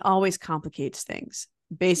 money always complicates things.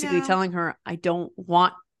 Basically Yeah. telling her, I don't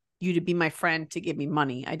want you to be my friend to give me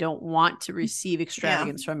money. I don't want to receive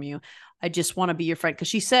extravagance from you. I just want to be your friend. Because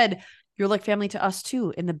she said, you're like family to us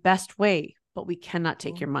too, in the best way, but we cannot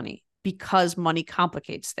take your money because money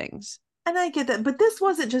complicates things. And I get that, but this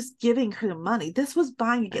wasn't just giving her the money. This was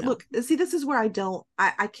buying it. Look, see, this is where I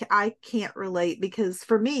can't relate, because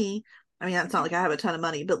for me, I mean, it's not like I have a ton of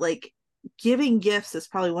money, but like giving gifts is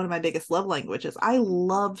probably one of my biggest love languages. I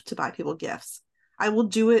love to buy people gifts. I will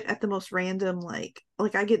do it at the most random, like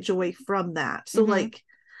I get joy from that. So like,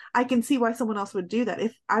 I can see why someone else would do that.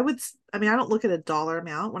 If I would, I mean, I don't look at a dollar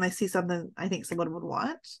amount when I see something I think someone would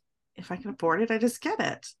want. If I can afford it, I just get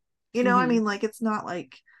it. You know, I mean, like, it's not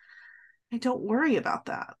like, I don't worry about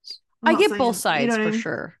that. I get both sides for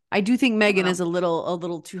sure. I do think Megan is a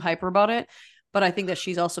little too hyper about it, but I think that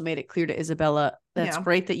she's also made it clear to Isabella, that's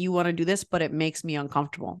great that you want to do this, but it makes me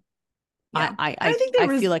uncomfortable. Yeah. I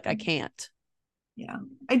feel like I can't. Yeah.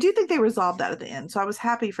 I do think they resolved that at the end. So I was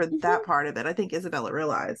happy for that part of it. I think Isabella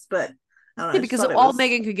realized, but I don't know. Because all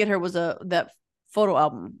Megan could get her was that photo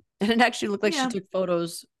album. And it actually looked like she took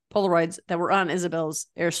photos, Polaroids that were on Isabella's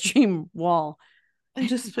Airstream wall. And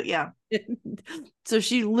just put, So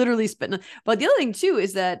she literally spent. But the other thing too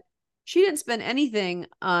is that she didn't spend anything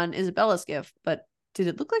on Isabella's gift, but did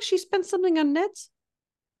it look like she spent something on Ned's?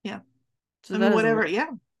 Yeah. So I mean, whatever.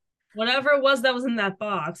 Whatever it was that was in that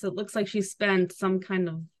box, it looks like she spent some kind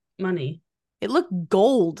of money. It looked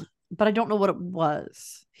gold, but I don't know what it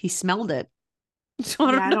was. He smelled it. So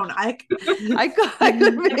I don't know. I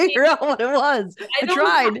couldn't figure out what it was. I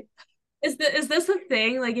tried. Is this a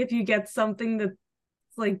thing? Like, if you get something that's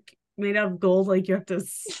like made out of gold, like you have to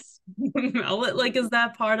smell it? Like, is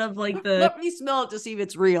that part of like the? Let me smell it to see if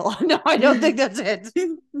it's real. No, I don't think that's it.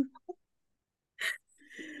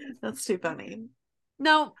 That's too funny.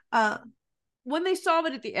 Now, when they solve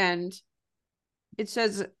it at the end, it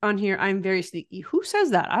says on here, "I'm very sneaky." Who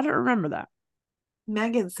says that? I don't remember that.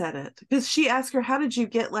 Megan said it because she asked her, how did you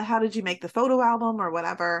make the photo album or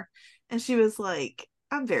whatever? And she was like,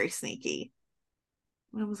 I'm very sneaky.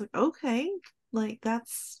 And I was like, okay, like,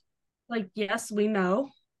 that's like, yes, we know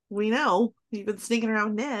you've been sneaking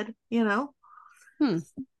around Ned, you know.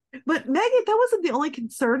 But Megan, that wasn't the only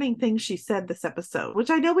concerning thing she said this episode, which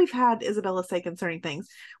I know we've had Isabella say concerning things.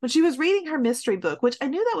 When she was reading her mystery book, which I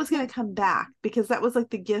knew that was going to come back because that was like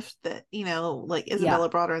the gift that, you know, like Isabella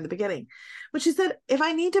brought her in the beginning. But she said, if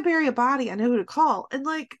I need to bury a body, I know who to call. And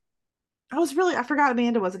like, I forgot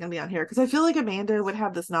Amanda wasn't going to be on here because I feel like Amanda would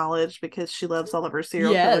have this knowledge because she loves all of her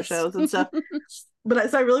serial killer shows and stuff.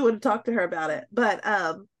 So I really would talk to her about it. But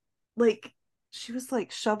like, she was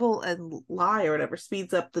like, shovel and lie or whatever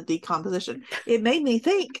speeds up the decomposition. It made me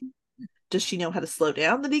think, does she know how to slow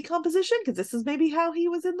down the decomposition? Because this is maybe how he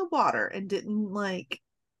was in the water and didn't like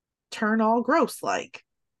turn all gross like.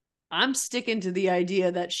 I'm sticking to the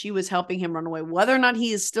idea that she was helping him run away. Whether or not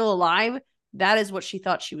he is still alive, that is what she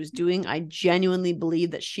thought she was doing. I genuinely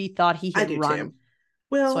believe that she thought he had run. Too.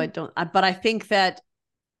 Well, so I don't, but I think that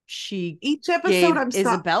each episode gave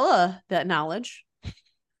Isabella that knowledge.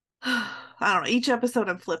 I don't know. Each episode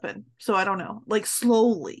I'm flipping. So I don't know. Like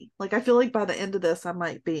slowly. Like I feel like by the end of this I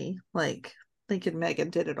might be like thinking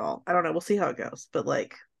Megan did it all. I don't know. We'll see how it goes. But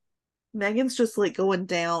like Megan's just like going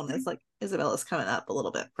down as like Isabella's coming up a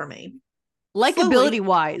little bit for me. Likability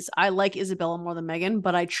wise, I like Isabella more than Megan,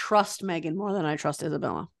 but I trust Megan more than I trust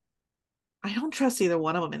Isabella. I don't trust either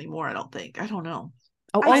one of them anymore, I don't think. I don't know.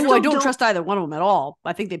 I don't trust either one of them at all.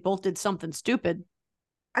 I think they both did something stupid.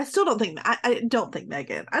 I still don't think I don't think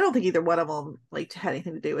Megan. I don't think either one of them like had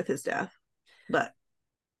anything to do with his death. But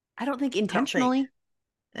I don't think intentionally.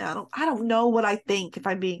 I don't know what I think, if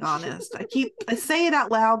I'm being honest. I say it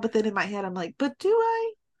out loud, but then in my head I'm like, but do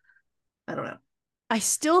I? I don't know. I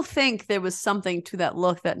still think there was something to that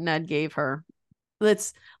look that Ned gave her.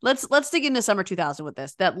 Let's dig into summer 2000 with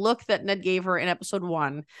this. That look that Ned gave her in episode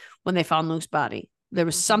 1 when they found Luke's body. There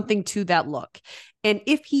was something to that look. And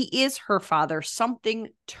if he is her father, something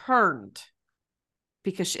turned,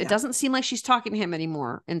 because it doesn't seem like she's talking to him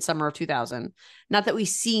anymore in summer of 2000. Not that we've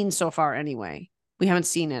seen so far anyway. We haven't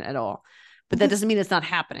seen it at all, but that doesn't mean it's not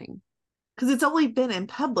happening. Because it's only been in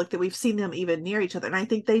public that we've seen them even near each other. And I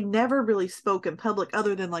think they never really spoke in public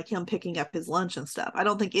other than like him picking up his lunch and stuff. I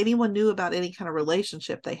don't think anyone knew about any kind of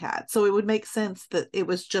relationship they had. So it would make sense that it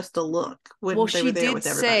was just a look when they were there with everybody. She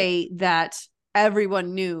did say that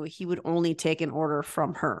everyone knew he would only take an order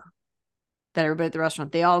from her. That everybody at the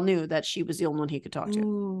restaurant, they all knew that she was the only one he could talk to.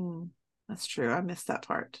 Ooh, that's true. I missed that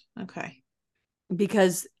part. Okay.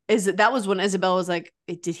 Because that was when Isabella was like,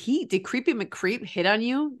 did Creepy McCreep hit on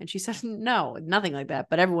you? And she said, no, nothing like that.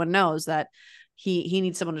 But everyone knows that he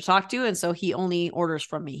needs someone to talk to. And so he only orders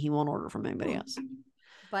from me. He won't order from anybody else.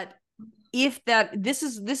 But this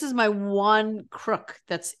is my one crook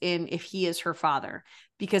that's in if he is her father,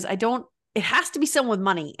 because it has to be someone with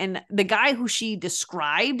money. And the guy who she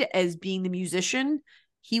described as being the musician,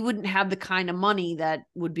 he wouldn't have the kind of money that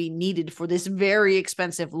would be needed for this very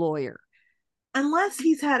expensive lawyer. Unless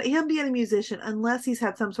he's had him being a musician, unless he's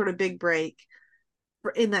had some sort of big break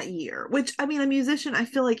in that year, which, I mean, a musician, I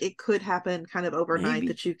feel like it could happen kind of overnight. Maybe.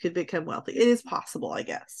 That you could become wealthy. It is possible, I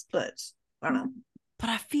guess, but I don't know. But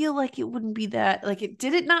I feel like it wouldn't be that, like,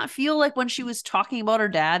 did it not feel like when she was talking about her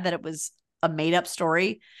dad that it was a made up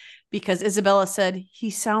story? Because Isabella said,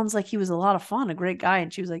 he sounds like he was a lot of fun, a great guy.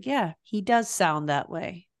 And she was like, yeah, he does sound that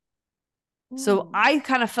way. So I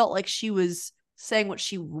kind of felt like she was saying what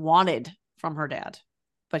she wanted from her dad,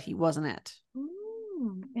 but he wasn't it.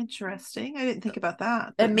 Interesting. I didn't think about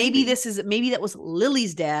that. And maybe that was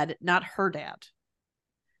Lily's dad, not her dad.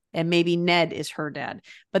 And maybe Ned is her dad.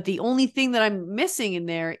 But the only thing that I'm missing in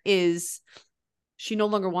there is she no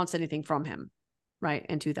longer wants anything from him, right?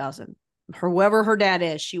 In 2000. Whoever her dad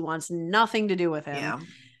is, she wants nothing to do with him. Yeah.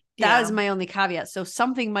 That is my only caveat. So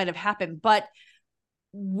something might have happened. But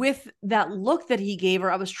with that look that he gave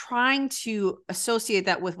her, I was trying to associate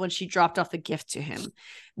that with when she dropped off the gift to him.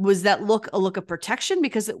 Was that look a look of protection?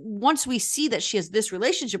 Because once we see that she has this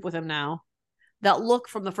relationship with him now, that look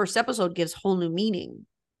from the first episode gives whole new meaning.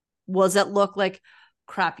 Was that look like,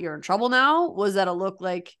 crap, you're in trouble now? Was that a look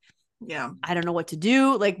like, I don't know what to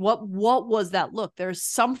do? Like, what was that look? There's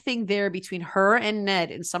something there between her and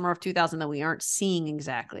Ned in summer of 2000 that we aren't seeing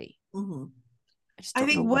exactly. Mm-hmm. I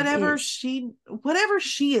think whatever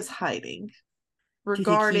she is hiding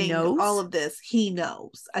regarding all of this, he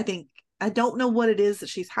knows. I don't know what it is that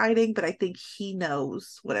she's hiding, but I think he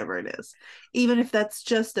knows whatever it is. Even if that's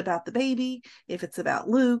just about the baby, if it's about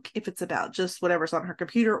Luke, if it's about just whatever's on her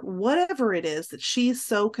computer, whatever it is that she's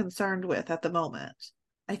so concerned with at the moment,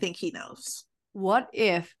 I think he knows. What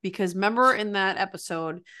if, because remember in that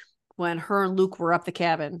episode when her and Luke were up the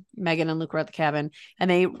cabin, Megan and Luke were at the cabin, and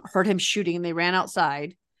they heard him shooting and they ran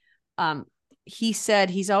outside. He said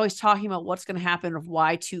he's always talking about what's going to happen if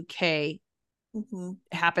Y2K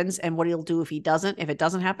happens and what he'll do if it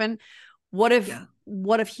doesn't happen. What if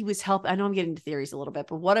he was helping? I know I'm getting into theories a little bit,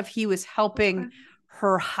 but what if he was helping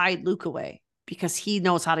her hide Luke away? Because he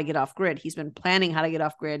knows how to get off grid. He's been planning how to get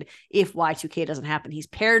off grid if Y2K doesn't happen. He's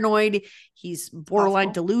paranoid. He's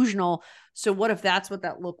borderline delusional. So what if that's what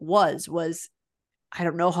that look was, I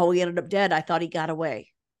don't know how he ended up dead. I thought he got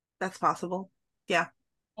away. That's possible. Yeah.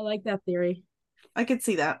 I like that theory. I could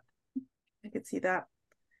see that.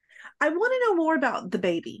 I want to know more about the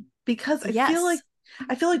baby, because I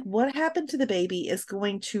feel like what happened to the baby is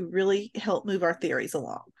going to really help move our theories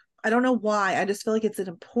along. I don't know why. I just feel like it's an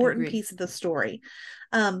important piece of the story.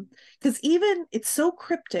 Because even it's so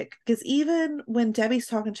cryptic, because even when Debbie's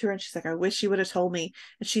talking to her and she's like, I wish you would have told me.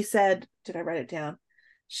 And she said, did I write it down?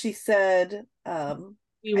 She said,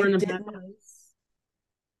 you were in a bad place.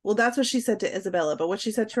 Well, that's what she said to Isabella. But what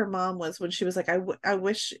she said to her mom was when she was like, I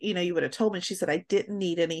wish, you would have told me. She said, I didn't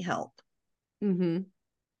need any help. Mm-hmm.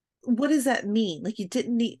 What does that mean? Like, you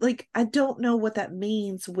didn't need, like, I don't know what that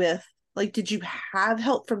means with, like, did you have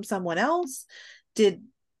help from someone else? Did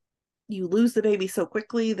you lose the baby so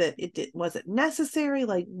quickly that wasn't necessary?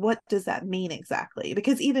 Like, what does that mean exactly?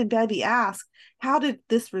 Because even Debbie asked, how did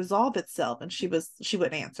this resolve itself? And she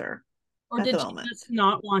wouldn't answer. Or did she just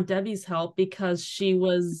not want Debbie's help because she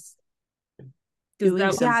was doing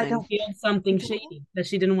something shady that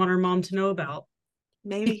she didn't want her mom to know about?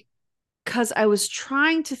 Maybe. Because I was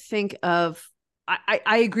trying to think of,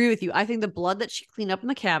 I agree with you. I think the blood that she cleaned up in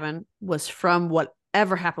the cabin was from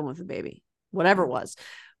whatever happened with the baby, whatever it was.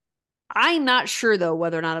 I'm not sure, though,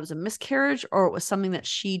 whether or not it was a miscarriage or it was something that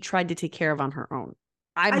she tried to take care of on her own.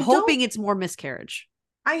 I'm hoping it's more miscarriage.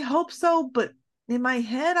 I hope so, but in my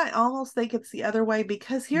head, I almost think it's the other way,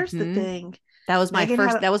 because here's the thing. That was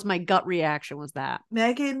that was my gut reaction, was that.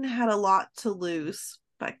 Megan had a lot to lose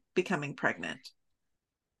by becoming pregnant.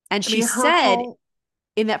 And she said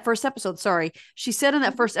in that first episode,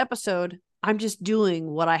 I'm just doing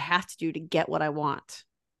what I have to do to get what I want.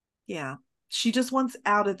 Yeah. She just wants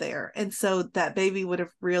out of there. And so that baby would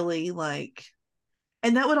have really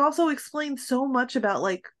and that would also explain so much about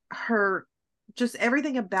her, just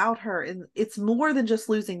everything about her. And it's more than just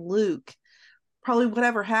losing Luke. Probably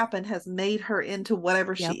whatever happened has made her into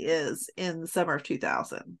whatever she is in the summer of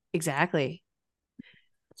 2000. Exactly.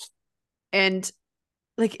 And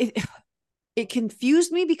It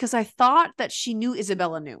confused me because I thought that she knew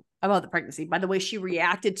Isabella knew about the pregnancy by the way she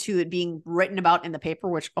reacted to it being written about in the paper,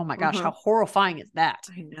 which, oh my gosh, how horrifying is that?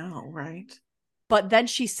 I know, right? But then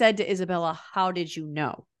she said to Isabella, how did you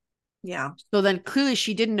know? Yeah. So then clearly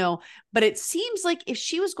she didn't know. But it seems like if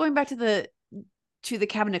she was going back to the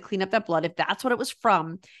cabin to clean up that blood, if that's what it was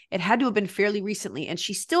from, it had to have been fairly recently. And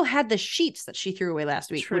she still had the sheets that she threw away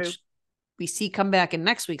last week, which we see come back in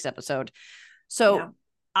next week's episode. So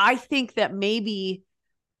I think that maybe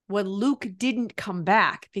when Luke didn't come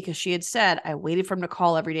back, because she had said, I waited for him to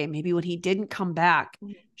call every day. Maybe when he didn't come back,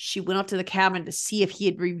 she went up to the cabin to see if he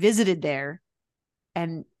had revisited there.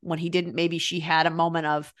 And when he didn't, maybe she had a moment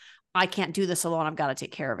of, I can't do this alone. I've got to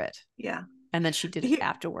take care of it. Yeah. And then she did it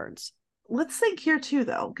afterwards. Let's think here too,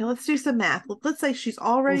 though. Okay, let's do some math. Let's say she's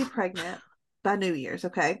already pregnant by New Year's.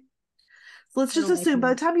 Okay. So let's just assume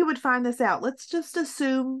by the time you would find this out, let's just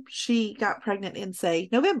assume she got pregnant in, say,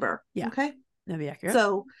 November. Yeah. Okay. That'd be accurate.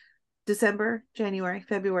 So December, January,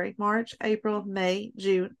 February, March, April, May,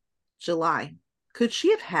 June, July. Could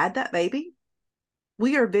she have had that baby?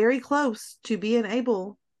 We are very close to being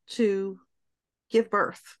able to give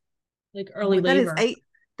birth. Like early labor.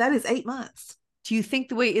 That is 8 months. Do you think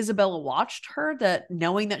the way Isabella watched her, that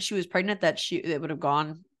knowing that she was pregnant, that it would have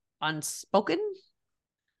gone unspoken?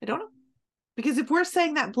 I don't know. Because if we're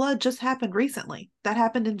saying that blood just happened recently, that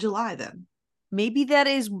happened in July then. Maybe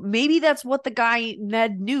that's what the guy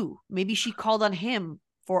Ned knew. Maybe she called on him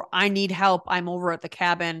for, I need help. I'm over at the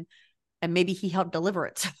cabin. And maybe he helped deliver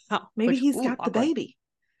it somehow. Maybe he's got awkward. The baby.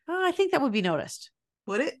 I think that would be noticed.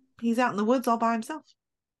 Would it? He's out in the woods all by himself.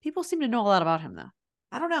 People seem to know a lot about him, though.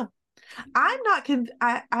 I don't know. I'm not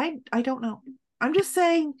I don't know. I'm just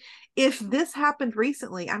saying, if this happened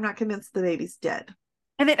recently, I'm not convinced the baby's dead.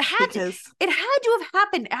 And it had to have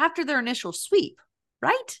happened after their initial sweep,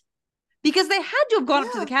 right? Because they had to have gone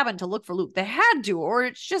up to the cabin to look for Luke. They had to, or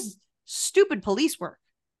it's just stupid police work.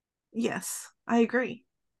 Yes, I agree.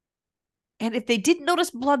 And if they didn't notice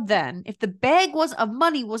blood then, if the bag of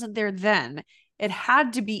money wasn't there then, it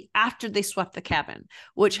had to be after they swept the cabin,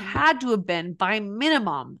 which had to have been by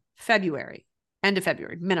minimum February, end of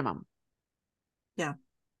February, minimum. Yeah.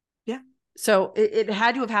 Yeah. So it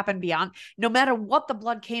had to have happened beyond, no matter what the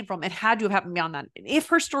blood came from, it had to have happened beyond that. And if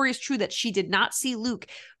her story is true that she did not see Luke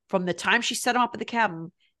from the time she set him up at the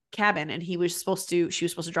cabin, and she was supposed to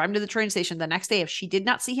drive him to the train station the next day. If she did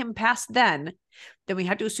not see him past then we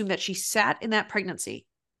have to assume that she sat in that pregnancy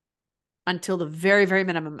until the very, very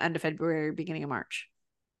minimum end of February, beginning of March.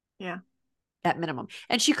 Yeah. At minimum.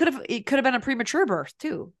 And it could have been a premature birth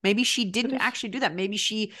too. Maybe she didn't actually do that. Maybe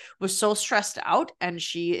she was so stressed out and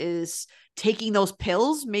she is taking those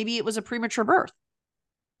pills. Maybe it was a premature birth.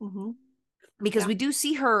 Mm-hmm. Because we do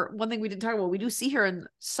see her, one thing we didn't talk about, we do see her in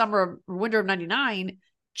winter of 99,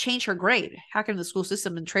 change her grade, hack into the school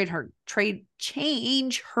system and change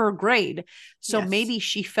her grade. So maybe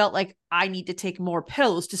she felt like, I need to take more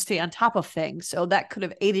pills to stay on top of things. So that could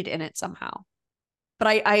have aided in it somehow.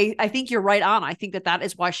 But I think you're right on. I think that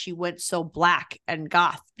is why she went so black and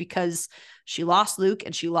goth, because she lost Luke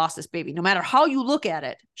and she lost this baby. No matter how you look at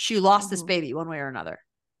it, she lost this baby one way or another.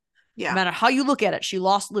 Yeah. No matter how you look at it, she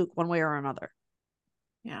lost Luke one way or another.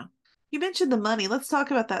 Yeah. You mentioned the money. Let's talk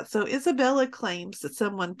about that. So Isabella claims that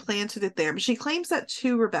someone planted it there, but she claims that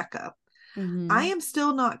to Rebecca. Mm-hmm. I am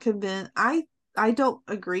still not convinced. I don't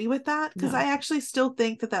agree with that, because I actually still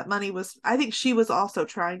think that money was, I think she was also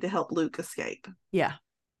trying to help Luke escape. Yeah.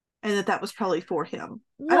 And that was probably for him.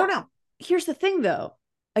 Well, I don't know. Here's the thing though.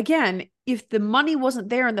 Again, if the money wasn't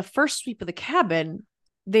there in the first sweep of the cabin,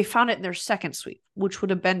 they found it in their second sweep, which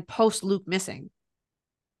would have been post Luke missing.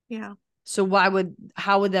 Yeah. So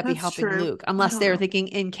how would that be helping Luke? Unless they're thinking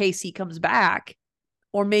in case he comes back,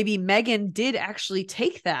 or maybe Megan did actually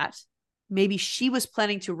take that. Maybe she was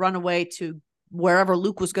planning to run away to wherever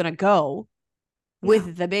Luke was going to go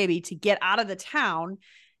with the baby to get out of the town,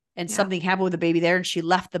 and something happened with the baby there and she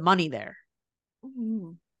left the money there.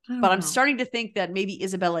 But I'm starting to think that maybe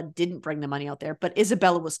Isabella didn't bring the money out there, but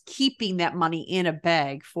Isabella was keeping that money in a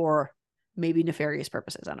bag for maybe nefarious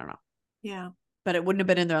purposes. I don't know. Yeah. But it wouldn't have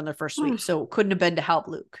been in there on their first sweep. So it couldn't have been to help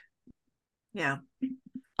Luke. Yeah.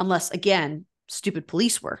 Unless, again, stupid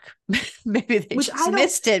police work. Maybe they just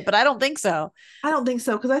missed it, but I don't think so. I don't think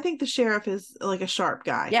so, because I think the sheriff is like a sharp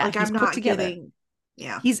guy. Yeah, like I'm not getting.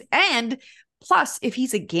 Yeah. And plus, if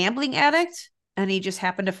he's a gambling addict and he just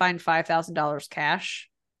happened to find $5,000 cash,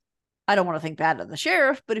 I don't want to think bad of the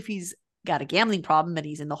sheriff, but if he's got a gambling problem and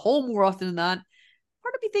he's in the hole more often than not,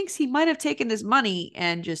 part of me thinks he might have taken his money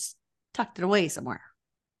and just tucked it away somewhere.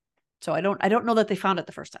 So I don't know that they found it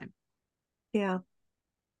the first time. Yeah.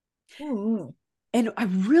 Mm-hmm. And I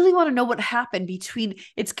really want to know what happened between,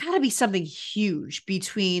 it's got to be something huge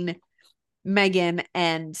between Megan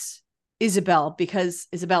and Isabella, because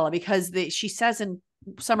she says in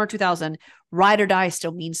summer 2000, ride or die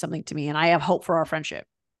still means something to me. And I have hope for our friendship.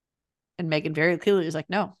 And Megan very clearly is like,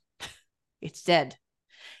 no, it's dead.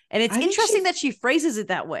 And it's interesting that she phrases it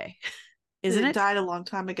that way, isn't it? Died a long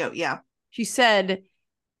time ago. Yeah. She said,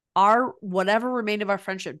 our whatever remained of our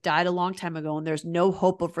friendship died a long time ago, and there's no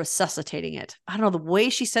hope of resuscitating it. I don't know. The way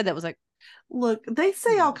she said that was like, look, they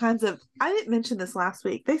say all kinds of, I didn't mention this last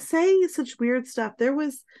week. They say such weird stuff. There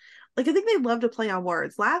was, like, I think they love to play on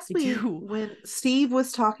words. Last week, when Steve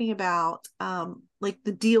was talking about, like,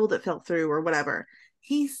 the deal that fell through or whatever,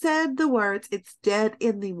 he said the words, it's dead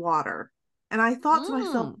in the water. And I thought to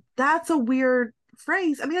myself, that's a weird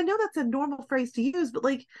phrase. I mean, I know that's a normal phrase to use, but,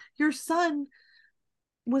 like, your son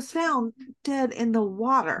was found dead in the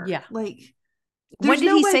water. Yeah. Like, when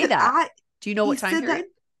did he say that? Do you know what time period?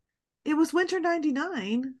 It was winter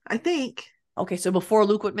 99, I think. Okay, so before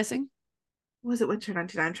Luke went missing? Was it winter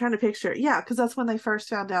 99? I'm trying to picture. Yeah, because that's when they first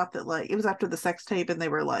found out that, like, it was after the sex tape, and they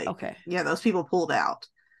were like, okay, yeah, those people pulled out.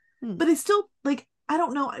 But it's still, like, I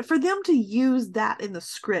don't know, for them to use that in the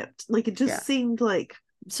script, like, it just seemed like,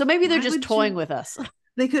 so maybe they're just toying with us.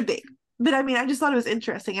 They could be. But I mean, I just thought it was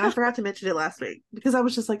interesting, and I forgot to mention it last week because I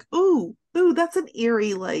was just like, ooh, that's an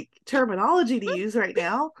eerie, like, terminology to use right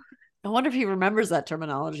now. I wonder if he remembers that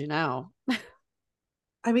terminology now.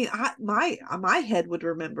 I mean, my head would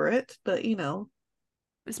remember it, but, you know.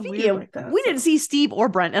 Speaking of, like we didn't see Steve or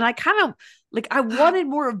Brent, and I kind of, like, I wanted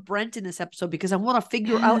more of Brent in this episode because I want to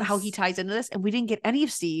figure out how he ties into this, and we didn't get any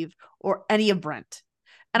of Steve or any of Brent.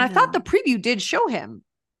 And I thought the preview did show him.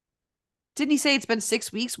 Didn't he say it's been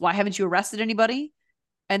 6 weeks? Why haven't you arrested anybody?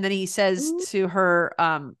 And then he says to her,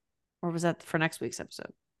 or was that for next week's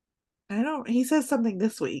episode? He says something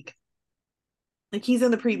this week. Like, he's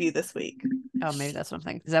in the preview this week. Oh, maybe that's what I'm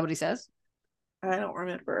thinking. Is that what he says? I don't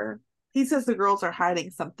remember. He says the girls are hiding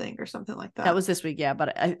something or something like that. That was this week, yeah.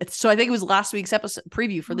 But so I think it was last week's episode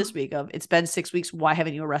preview for this week of it's been 6 weeks. Why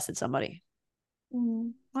haven't you arrested somebody? I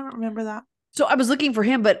don't remember that. So I was looking for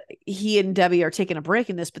him, but he and Debbie are taking a break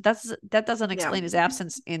in this. But that doesn't explain his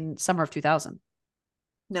absence in summer of 2000.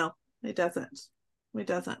 No, it doesn't. It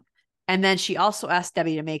doesn't. And then she also asked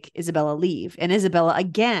Debbie to make Isabella leave, and Isabella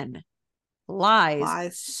again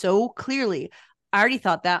lies so clearly. I already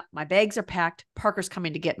thought that. My bags are packed. Parker's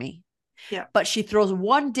coming to get me. Yeah. But she throws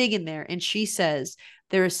one dig in there, and she says,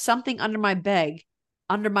 there is something under my bed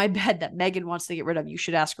that Megan wants to get rid of. You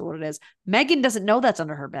should ask her what it is. Megan doesn't know that's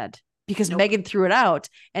under her bed because Megan threw it out,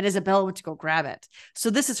 and Isabella went to go grab it. So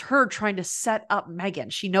this is her trying to set up Megan.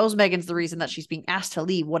 She knows Megan's the reason that she's being asked to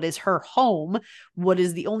leave. What is her home? What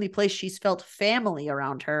is the only place she's felt family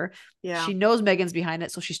around her? Yeah. She knows Megan's behind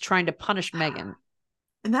it, so she's trying to punish Megan.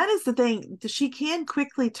 And that is the thing. She can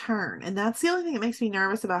quickly turn. And that's the only thing that makes me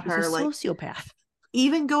nervous about her. She's a like, sociopath.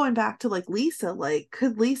 Even going back to, like, Lisa, like,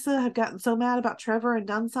 could Lisa have gotten so mad about Trevor and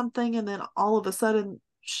done something, and then all of a sudden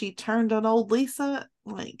she turned on old Lisa?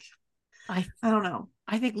 Like, I don't know.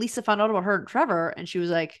 I think Lisa found out about her and Trevor, and she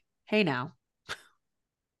was like, hey, now.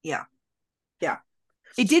 Yeah. Yeah.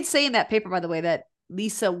 It did say in that paper, by the way, that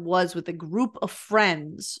Lisa was with a group of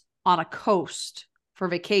friends on a coast for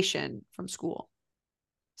vacation from school.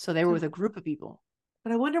 So they were with a group of people.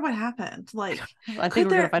 But I wonder what happened. Like, I think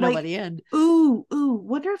we're going to find out by the end. Ooh.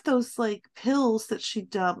 Wonder if those, like, pills that she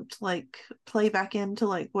dumped, like, play back into,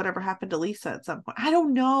 like, whatever happened to Lisa at some point. I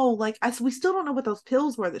don't know. Like, we still don't know what those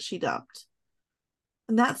pills were that she dumped.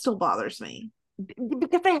 And that still bothers me.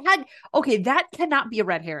 Because they had, that cannot be a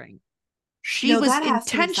red herring. She was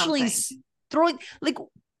intentionally throwing, like,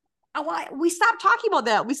 we stopped talking about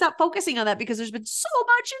that. We stopped focusing on that because there's been so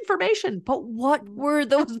much information. But what were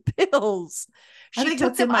those pills? She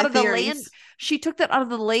took them out of She took that out of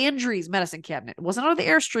the Landry's medicine cabinet. It wasn't out of the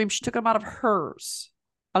Airstream. She took them out of hers,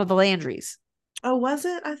 out of the Landry's. Oh, was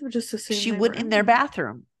it? I just assumed she went in their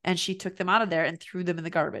bathroom and she took them out of there and threw them in the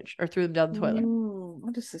garbage or threw them down the toilet.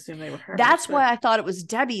 I just assumed they were hers. That's why I thought it was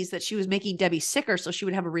Debbie's, that she was making Debbie sicker so she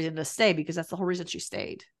would have a reason to stay, because that's the whole reason she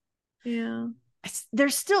stayed. Yeah.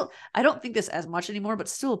 There's still, I don't think this as much anymore, but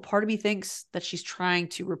still a part of me thinks that she's trying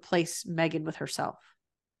to replace Megan with herself.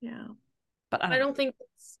 Yeah. But I don't think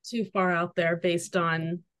it's too far out there based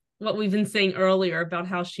on what we've been saying earlier about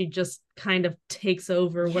how she just kind of takes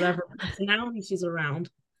over whatever personality she's around.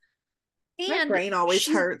 And my brain always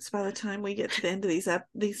hurts by the time we get to the end of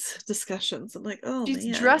these discussions. I'm like, oh,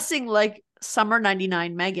 she's dressing like summer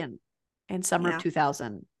 99 Megan in summer of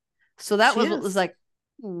 2000. So that was what was like,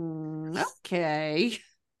 okay.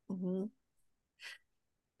 Mm-hmm.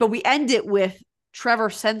 But we end it with Trevor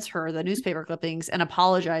sends her the newspaper clippings and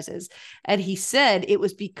apologizes. And he said it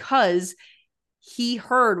was because he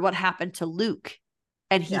heard what happened to Luke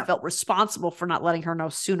and he felt responsible for not letting her know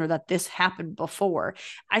sooner that this happened before.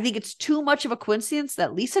 I think it's too much of a coincidence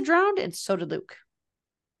that Lisa drowned and so did Luke.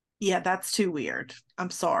 Yeah, that's too weird. I'm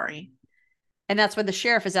sorry. And that's why the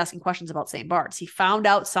sheriff is asking questions about St. Bart's. He found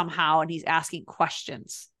out somehow and he's asking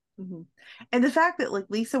questions. Mm-hmm. And the fact that like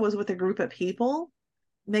Lisa was with a group of people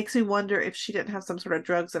makes me wonder if she didn't have some sort of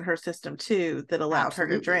drugs in her system too that allowed her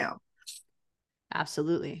to drown.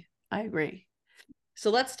 Absolutely. I agree.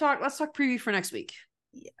 So let's talk preview for next week.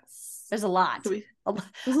 Yes. There's a lot. So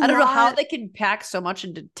I don't know how they can pack so much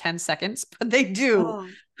into 10 seconds, but they do. Oh.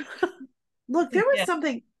 Look, there was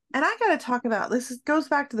something, and I got to talk about this. Goes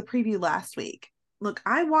back to the preview last week. Look,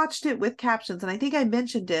 I watched it with captions, and I think I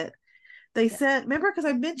mentioned it. They said, remember, because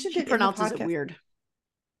I mentioned it. Pronounces it weird.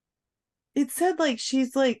 It said like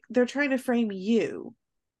she's like they're trying to frame you,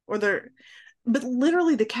 or they're, but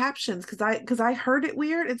literally the captions, because I heard it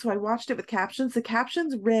weird, and so I watched it with captions. The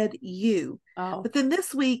captions read you, but then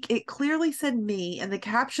this week it clearly said me, and the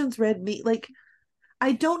captions read me. Like,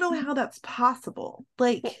 I don't know how that's possible.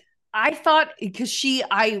 Like, well, I thought because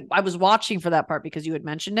I was watching for that part because you had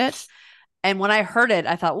mentioned it, and when I heard it,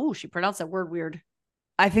 I thought, "Ooh, she pronounced that word weird."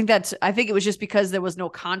 I think it was just because there was no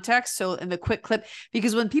context. So in the quick clip,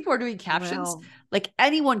 because when people are doing captions, like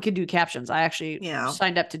anyone can do captions. I actually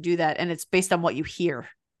signed up to do that, and it's based on what you hear.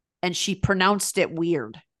 And she pronounced it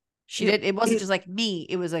weird. It wasn't just like me.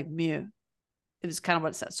 It was like mew. It was kind of what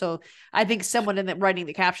it said. So I think someone in writing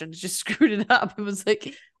the captions just screwed it up. It was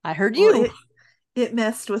like, I heard you. Well, it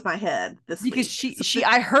messed with my head because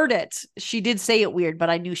I heard it. She did say it weird,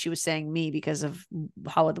 but I knew she was saying me because of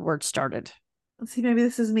how the word started. See, maybe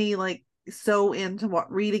this is me like so into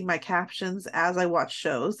reading my captions as I watch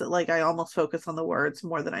shows that like I almost focus on the words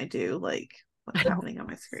more than I do like what's happening on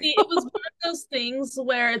my screen. See, it was one of those things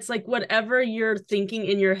where it's like whatever you're thinking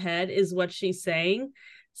in your head is what she's saying.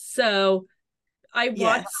 So I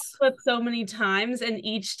watched it so many times, and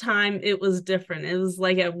each time it was different. It was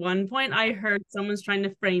like at one point I heard someone's trying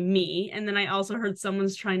to frame me, and then I also heard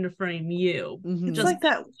someone's trying to frame you. It's just like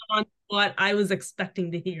that on what I was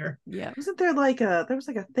expecting to hear. Yeah. Wasn't there there was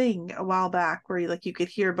like a thing a while back where you could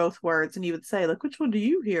hear both words and you would say, like, which one do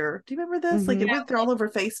you hear? Do you remember this? Like it went through all over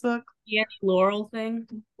Facebook. Yeah, Laurel thing.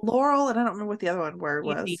 Laurel, and I don't remember what the other word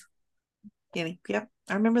was. Annie. Yep.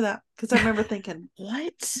 I remember that because I remember thinking,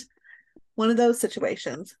 what? One of those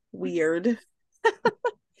situations. Weird.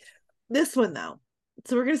 This one though.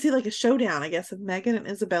 So we're gonna see like a showdown, I guess, of Megan and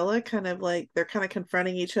Isabella. Kind of like they're kind of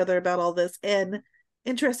confronting each other about all this. And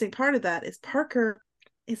interesting part of that is Parker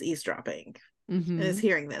is eavesdropping and is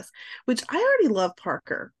hearing this, which I already love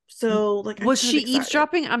Parker. So like, was she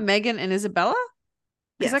eavesdropping on Megan and Isabella?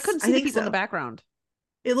 Because Yes, I couldn't see the people in the background.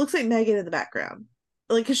 It looks like Megan in the background,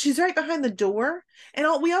 like because she's right behind the door. And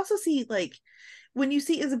we also see like when you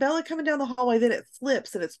see Isabella coming down the hallway, then it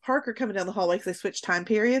flips and it's Parker coming down the hallway because they switch time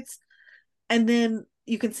periods, and then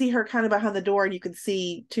you can see her kind of behind the door, and you can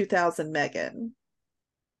see 2000 Megan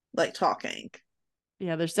like talking.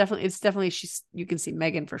 Yeah, it's definitely you can see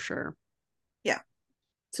Megan for sure. Yeah.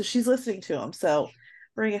 So she's listening to him. So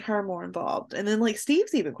bringing her more involved. And then like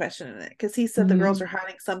Steve's even questioning it because he said the girls are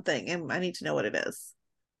hiding something and I need to know what it is.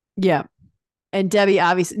 Yeah. And Debbie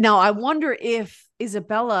obviously. Now I wonder if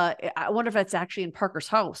that's actually in Parker's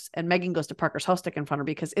house and Megan goes to Parker's house to confront her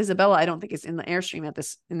because Isabella, I don't think is in the Airstream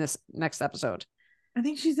in this next episode. I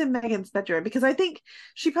think she's in Megan's bedroom because I think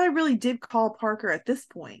she probably really did call Parker at this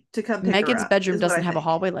point to come pick Megan's her up, bedroom doesn't have a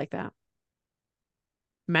hallway like that.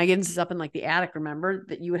 Megan's is up in like the attic. Remember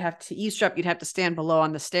that you would have to eavesdrop. You'd have to stand below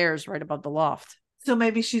on the stairs right above the loft. So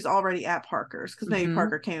maybe she's already at Parker's because maybe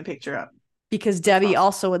Parker came and picked her up. Because Debbie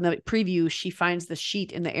also in the preview, she finds the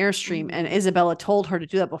sheet in the Airstream and Isabella told her to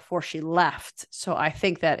do that before she left. So I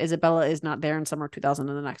think that Isabella is not there in summer 2000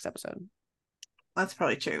 in the next episode. That's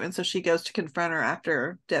probably true. And so she goes to confront her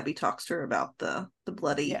after Debbie talks to her about the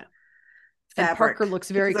bloody fabric. And Parker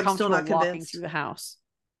looks very comfortable walking through the house.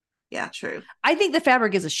 Yeah, true. I think the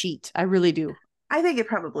fabric is a sheet. I really do. I think it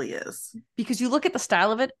probably is. Because you look at the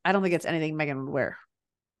style of it, I don't think it's anything Megan would wear.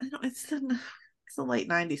 I know it's the late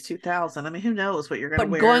 90s, 2000. I mean, who knows what you're going to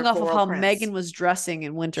wear. But going off of how Megan was dressing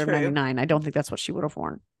in winter of 99, I don't think that's what she would have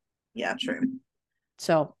worn. Yeah, true.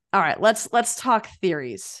 So, all right, let's talk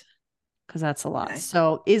theories. Because that's a lot. Okay.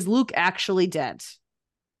 So is Luke actually dead?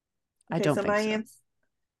 I don't think so.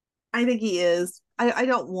 I think he is. I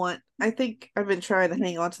think I've been trying to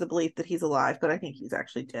hang on to the belief that he's alive, but I think he's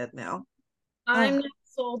actually dead now. I'm not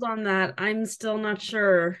sold on that. I'm still not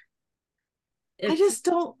sure. I just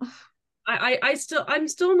don't. I'm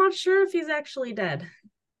still not sure if he's actually dead.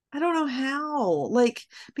 I don't know how. Like,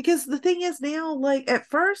 because the thing is now, like, at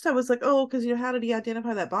first I was like, oh, because how did he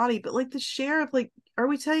identify that body? But like the sheriff, like, are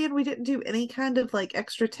we telling you we didn't do any kind of like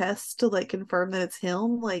extra tests to like confirm that it's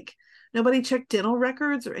him? Like, nobody checked dental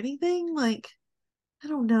records or anything? Like, I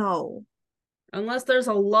don't know. Unless there's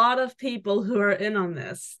a lot of people who are in on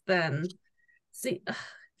this, then see,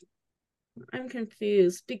 I'm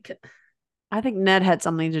confused because I think Ned had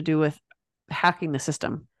something to do with hacking the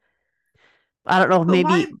system. I don't know,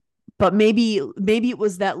 maybe it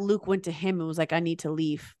was that Luke went to him and was like, I need to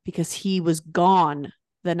leave, because he was gone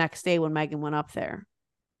the next day when Megan went up there.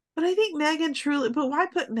 But I think Megan but why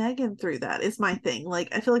put Megan through that is my thing.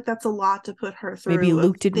 Like, I feel like that's a lot to put her through. Maybe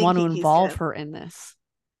Luke didn't want to involve her in this.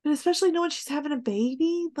 But especially knowing she's having a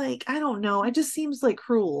baby, like, I don't know. It just seems like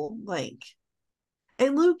cruel. Like,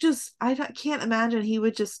 and Luke I can't imagine he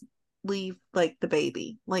would just leave like the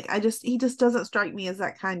baby. Like, he just doesn't strike me as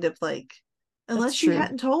that kind of like, unless she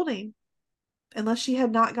hadn't told him, unless she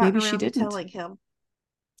had not gotten around to telling him.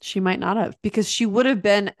 She might not have, because she would have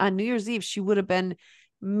been on New Year's Eve. She would have been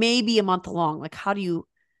maybe a month along. Like, how do you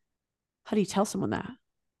tell someone that?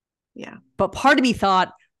 Yeah. But part of me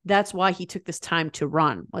thought that's why he took this time to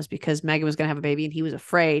run, was because Megan was going to have a baby and he was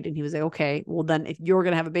afraid, and he was like, okay, well then if you're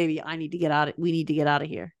going to have a baby, we need to get out of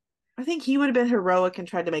here. I think he would have been heroic and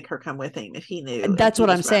tried to make her come with him if he knew. That's what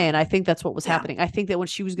I'm saying. I think that's what was happening. I think that when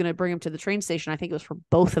she was going to bring him to the train station, I think it was for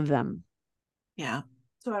both of them. Yeah.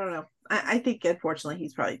 So I don't know. I think unfortunately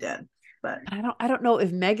he's probably dead. But I don't know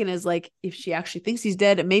if Megan is like, if she actually thinks he's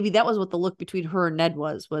dead. And maybe that was what the look between her and Ned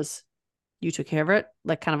was you took care of it,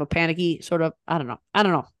 like kind of a panicky sort of. I don't know.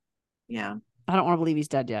 Yeah. I don't want to believe he's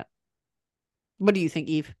dead yet. What do you think,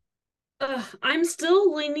 Eve? I'm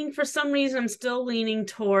still leaning, for some reason, I'm still leaning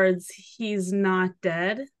towards he's not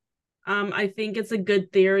dead. I think it's a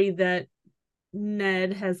good theory that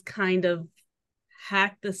Ned has kind of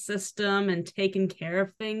hacked the system and taken care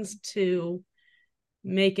of things to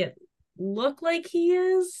make it look like he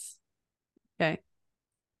is. Okay.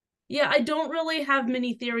 Yeah, I don't really have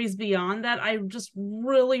many theories beyond that. I just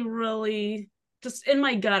really, just in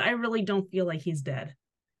my gut, I really don't feel like he's dead.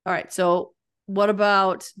 All right. So what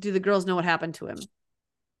about, do the girls know what happened to him?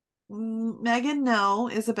 Megan, no.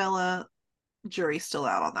 Isabella, jury's still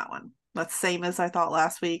out on that one. That's the same as I thought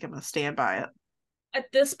last week. I'm going to stand by it. At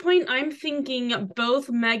this point, I'm thinking both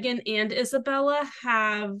Megan and Isabella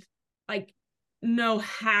have know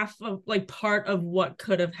half of part of what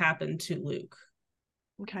could have happened to Luke.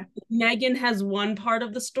 Okay. Megan has one part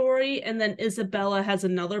of the story, and then Isabella has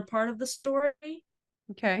another part of the story.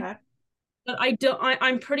 Okay. But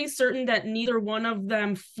I'm pretty certain that neither one of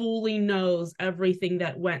them fully knows everything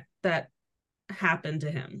that happened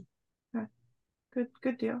to him. Okay.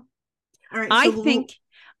 Good deal. All right. I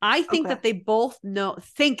think that they both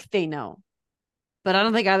think they know, but I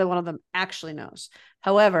don't think either one of them actually knows.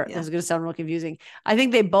 However, this is going to sound real confusing. I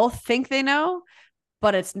think they both think they know,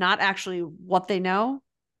 but it's not actually what they know.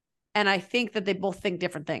 And I think that they both think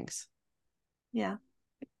different things. Yeah.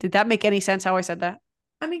 Did that make any sense how I said that?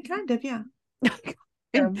 I mean, kind of, yeah.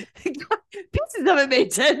 Pieces of it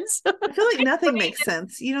made sense. I feel like nothing makes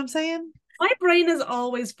sense. You know what I'm saying? My brain is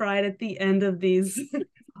always fried at the end of these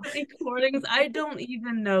recordings. I don't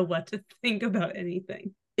even know what to think about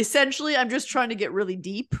anything. Essentially, I'm just trying to get really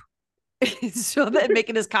deep so that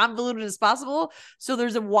make it as convoluted as possible. So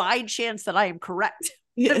there's a wide chance that I am correct.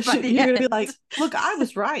 Yeah, you're going to be like, look, I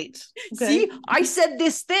was right. Okay. See, I said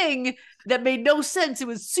this thing that made no sense. It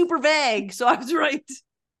was super vague. So I was right.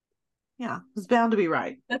 Yeah, it was bound to be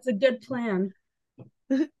right. That's a good plan.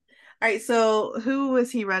 All right, so who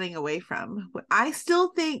was he running away from? I still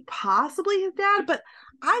think possibly his dad, but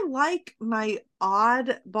I like my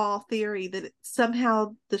oddball theory that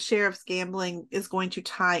somehow the sheriff's gambling is going to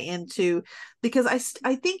tie into, because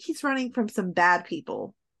I think he's running from some bad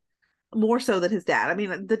people more so than his dad. I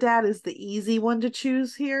mean, the dad is the easy one to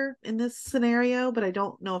choose here in this scenario, but I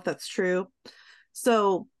don't know if that's true.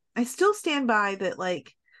 So I still stand by that,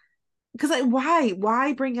 like, because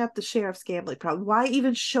why bring up the sheriff's gambling problem? Why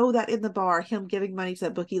even show that in the bar, him giving money to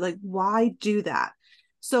that bookie? Like, why do that?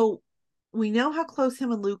 So we know how close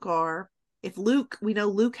him and Luke are. We know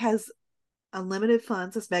Luke has unlimited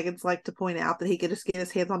funds, as Megan's like to point out, that he could just get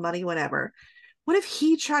his hands on money whenever. What if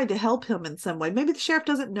he tried to help him in some way? Maybe the sheriff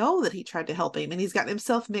doesn't know that he tried to help him and he's gotten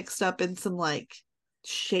himself mixed up in some like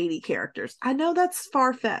shady characters. I know that's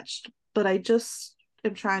far-fetched, but I just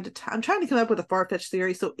am trying to come up with a far-fetched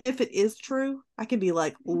theory. So if it is true, I can be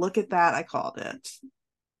like, look at that, I called it.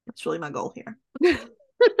 That's really my goal here.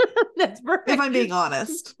 That's perfect. If I'm being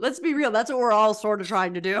honest. Let's be real. That's what we're all sort of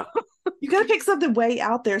trying to do. You got to pick something way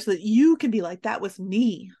out there so that you can be like, that was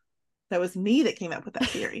me. That was me that came up with that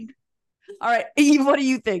theory. All right, Eve, what do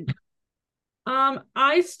you think?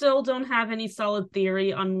 I still don't have any solid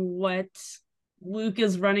theory on what Luke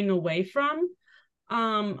is running away from.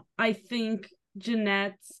 I think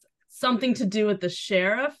Jeanette's something to do with the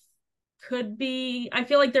sheriff could be. I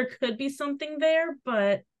feel like there could be something there,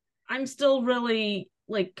 but I'm still really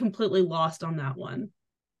like completely lost on that one.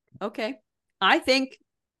 Okay. I think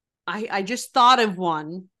I just thought of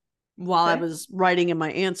one while I was writing in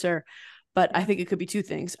my answer, but I think it could be two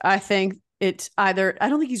things. I think it's either, I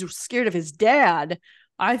don't think he's scared of his dad.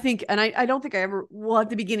 I think, and I don't think I ever, well, at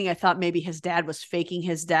the beginning, I thought maybe his dad was faking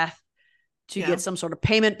his death to get some sort of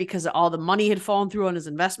payment because all the money had fallen through on his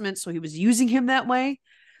investments. So he was using him that way.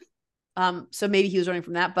 So maybe he was running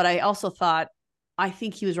from that. But I also thought, I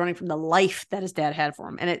think he was running from the life that his dad had for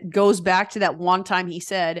him. And it goes back to that one time he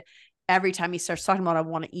said, every time he starts talking about, I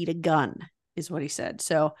want to eat a gun, is what he said.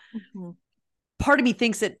 So part of me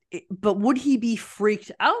thinks that, but would he be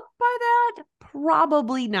freaked out by that?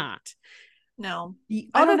 Probably not. No. The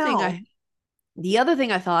other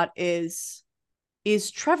thing I thought is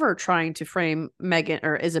Trevor trying to frame Megan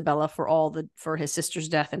or Isabella for his sister's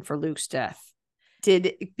death and for Luke's death?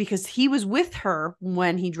 Because he was with her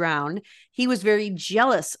when he drowned. He was very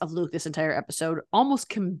jealous of Luke this entire episode, almost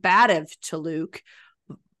combative to Luke.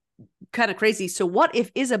 Kind of crazy. So what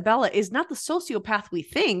if Isabella is not the sociopath we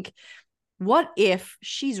think? What if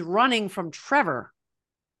she's running from Trevor?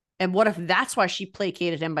 And what if that's why she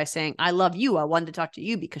placated him by saying, I love you. I wanted to talk to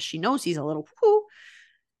you, because she knows he's a little whoo.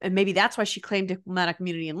 And maybe that's why she claimed diplomatic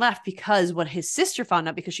immunity and left, because what his sister found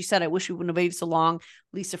out, because she said, I wish we wouldn't have waited so long.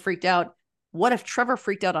 Lisa freaked out. What if Trevor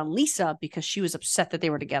freaked out on Lisa because she was upset that they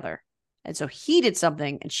were together? And so he did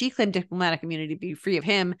something and she claimed diplomatic immunity to be free of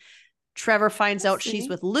him. Trevor finds out she's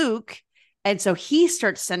with Luke. And so he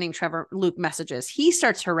starts sending Luke messages. He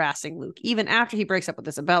starts harassing Luke even after he breaks up with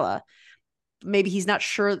Isabella. Maybe he's not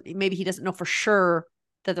sure. Maybe he doesn't know for sure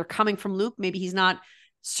that they're coming from Luke. Maybe he's not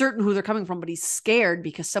certain who they're coming from, but he's scared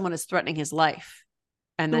because someone is threatening his life.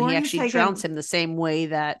 And then he actually drowns him the same way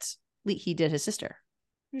that he did his sister.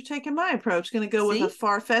 You're taking my approach. Going to go with a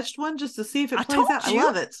far-fetched one just to see if it plays out. I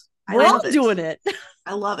love it. We're all doing it.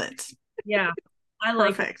 I love it. Yeah. I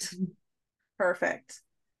like it. Perfect.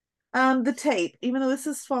 The tape, even though this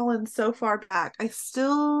has fallen so far back, I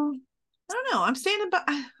don't know. I'm standing by.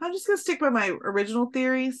 I'm just going to stick by my original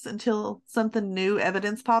theories until something new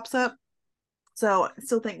evidence pops up. So I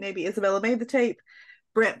still think maybe Isabella made the tape.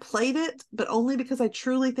 Brent played it, but only because I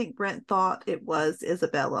truly think Brent thought it was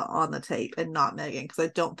Isabella on the tape and not Megan, because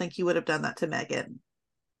I don't think he would have done that to Megan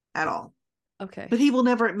at all. Okay. But he will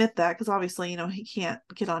never admit that, because obviously, he can't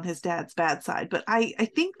get on his dad's bad side. But I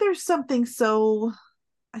think there's something special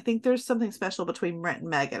between Brent and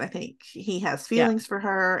Megan. I think he has feelings for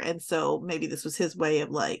her. And so maybe this was his way of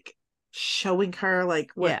like showing her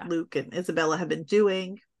like what Luke and Isabella have been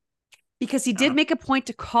doing. Because he did make a point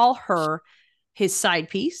to call her his side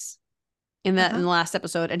piece in the last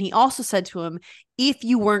episode. And he also said to him, if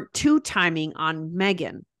you weren't two-timing on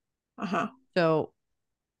Megan. So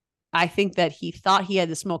I think that he thought he had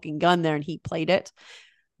the smoking gun there and he played it.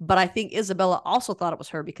 But I think Isabella also thought it was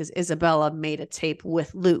her because Isabella made a tape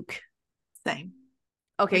with Luke. Same.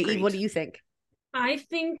 Okay, Eve, what do you think? I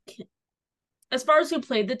think, as far as who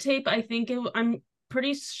played the tape, I'm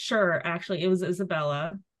pretty sure actually it was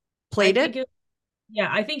Isabella. Played it?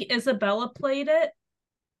 I think Isabella played it,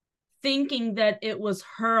 thinking that it was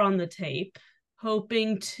her on the tape,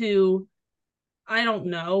 hoping to, I don't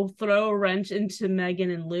know, throw a wrench into Megan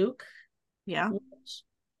and Luke. Yeah. Which,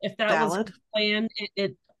 if that was the plan,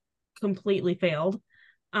 it completely failed.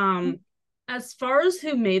 As far as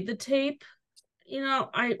who made the tape,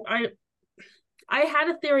 I had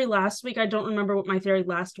a theory last week. I don't remember what my theory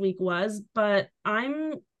last week was, but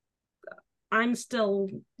the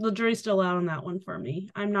jury's still out on that one for me.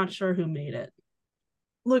 I'm not sure who made it.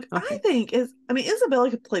 Look, okay. I think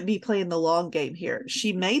Isabella could be playing the long game here.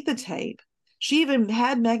 She made the tape. She even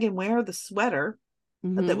had Megan wear the sweater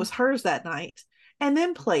that was hers that night, and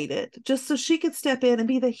then played it just so she could step in and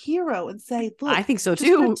be the hero and say, "Look, I think so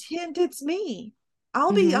too. Pretend it's me.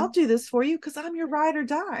 I'll do this for you because I'm your ride or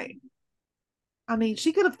die." I mean,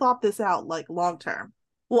 she could have thought this out like long term.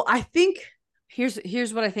 Well, I think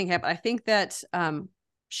here's what I think happened. I think that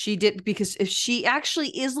she did, because if she actually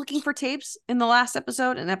is looking for tapes in the last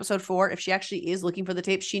episode, in episode 4, if she actually is looking for the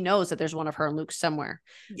tapes, she knows that there's one of her and Luke somewhere.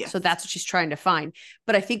 Yes. So that's what she's trying to find.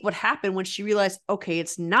 But I think what happened when she realized, okay,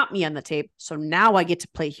 it's not me on the tape, so now I get to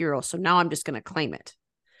play hero. So now I'm just going to claim it.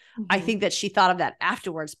 I think that she thought of that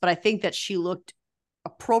afterwards, but I think that she looked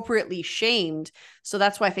appropriately shamed. So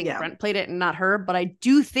that's why I think Yeah. Brent played it and not her. But I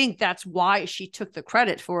do think that's why she took the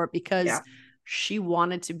credit for it, because she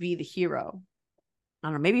wanted to be the hero. I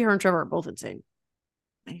don't know. Maybe her and Trevor are both insane.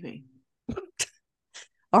 Maybe.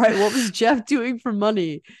 All right. What was Jeff doing for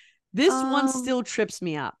money? This one still trips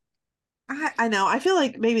me up. I know. I feel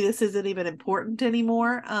like maybe this isn't even important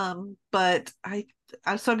anymore. But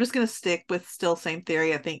so I'm just gonna stick with still same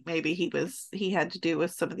theory. I think maybe he had to do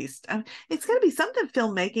with some of these. It's gonna be something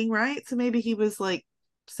filmmaking, right? So maybe he was like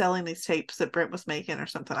selling these tapes that Brent was making or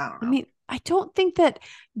something. I don't know. I mean, I don't think that.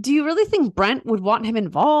 Do you really think Brent would want him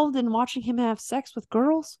involved in watching him have sex with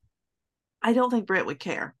girls? I don't think Brent would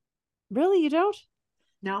care. Really, you don't?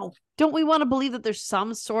 No. Don't we want to believe that there's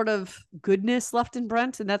some sort of goodness left in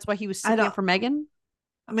Brent, and that's why he was sticking up for Megan?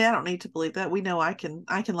 I mean, I don't need to believe that. We know I can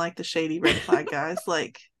like the shady red flag guys.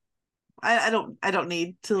 Like, I don't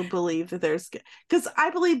need to believe that there's, because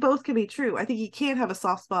I believe both can be true. I think you can't have a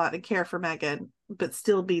soft spot and care for Megan, but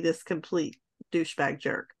still be this complete douchebag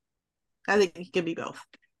jerk. I think he can be both.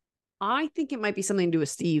 I think it might be something to do with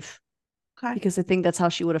Steve. Okay. Because I think that's how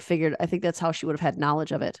she would have figured. I think that's how she would have had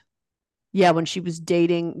knowledge of it. Yeah, when she was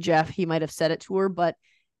dating Jeff, he might have said it to her, but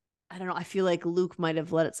I don't know. I feel like Luke might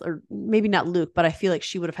have let it, or maybe not Luke, but I feel like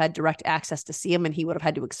she would have had direct access to see him, and he would have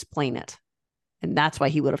had to explain it. And that's why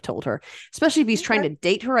he would have told her, especially if he's trying to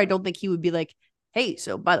date her. I don't think he would be like, hey,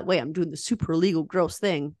 so by the way, I'm doing the super illegal, gross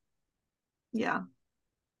thing. Yeah.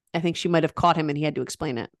 I think she might have caught him and he had to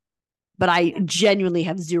explain it. But I genuinely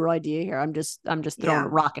have zero idea here. I'm just throwing a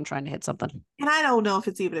rock and trying to hit something. And I don't know if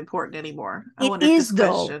it's even important anymore. It is,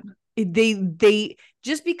 though. They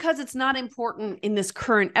just because it's not important in this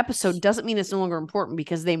current episode doesn't mean it's no longer important,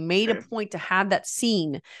 because they made a point to have that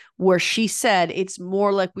scene where she said it's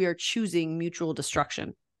more like we are choosing mutual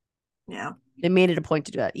destruction. Yeah. They made it a point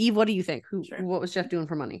to do that. Eve, what do you think? What was Jeff doing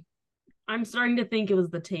for money? I'm starting to think it was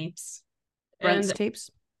the tapes. Brent's tapes?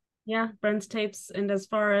 Yeah, Brent's tapes. And as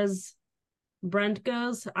far as Brent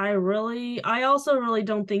goes, I also really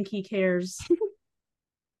don't think he cares.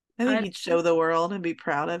 I think he'd show the world and be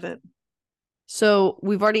proud of it. So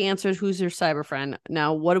we've already answered who's your cyber friend.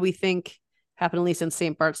 Now, what do we think happened to Lisa in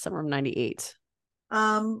St. Bart's summer of '98?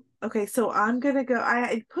 Okay, so I'm gonna go.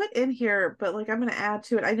 I put in here, but like I'm gonna add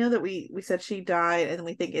to it. I know that we said she died, and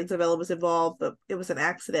we think Isabella was involved, but it was an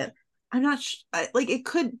accident. I'm not like it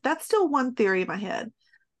could. That's still one theory in my head.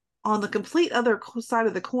 On the complete other side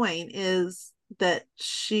of the coin is that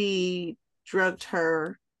she drugged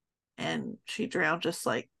her, and she drowned just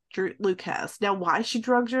like Luke has. Now, why she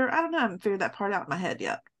drugged her, I don't know. I haven't figured that part out in my head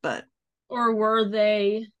yet. But or were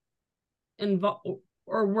they involved?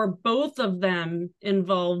 Or were both of them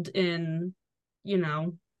involved in,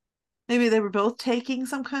 maybe they were both taking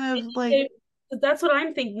some kind of like. That's what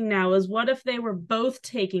I'm thinking now. Is what if they were both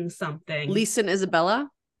taking something? Lisa and Isabella.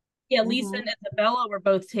 Yeah, Lisa and Isabella were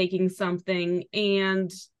both taking something,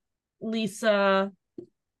 and Lisa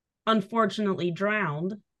unfortunately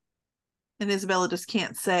drowned. And Isabella just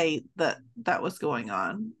can't say that was going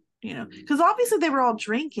on, because obviously they were all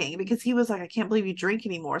drinking, because he was like, I can't believe you drink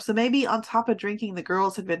anymore. So maybe on top of drinking, the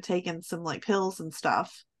girls had been taking some like pills and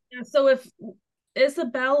stuff. Yeah, so if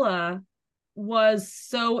Isabella was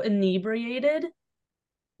so inebriated,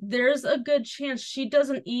 there's a good chance she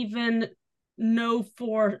doesn't even know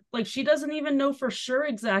for sure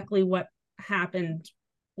exactly what happened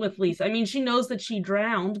with Lisa. I mean, she knows that she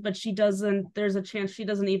drowned, but there's a chance she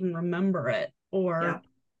doesn't even remember it or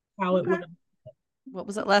how it would have. What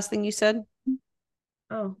was that last thing you said?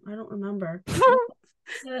 Oh, I don't remember.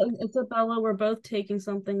 Isabella were both taking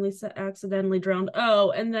something. Lisa accidentally drowned.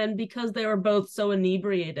 Oh, and then because they were both so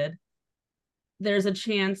inebriated, there's a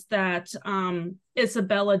chance that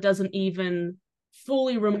Isabella doesn't even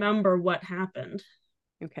fully remember what happened.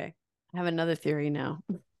 Okay. I have another theory now.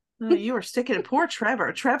 Oh, you were sticking to poor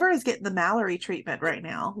Trevor. Trevor is getting the Mallory treatment right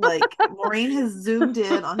now. Like Maureen has zoomed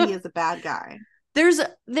in on he is a bad guy. There's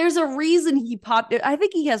a reason he popped. I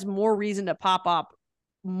think he has more reason to pop up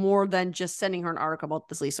more than just sending her an article about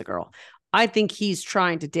this Lisa girl. I think he's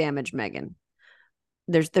trying to damage Megan.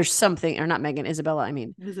 There's something, or not Megan, Isabella. I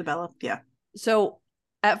mean Isabella. Yeah. So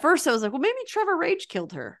at first I was like, well, maybe Trevor rage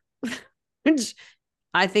killed her. Which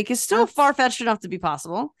I think is still far-fetched enough to be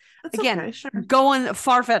possible. Again, okay, sure. Going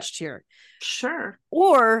far-fetched here. Sure.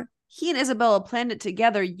 Or he and Isabella planned it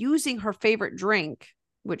together using her favorite drink,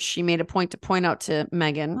 which she made a point to point out to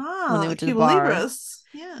Megan when they went to the bar. Libras.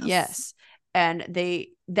 Yes. And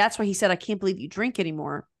that's why he said, I can't believe you drink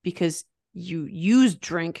anymore, because you used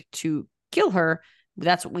drink to kill her.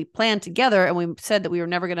 That's what we planned together. And we said that we were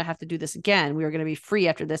never going to have to do this again. We were going to be free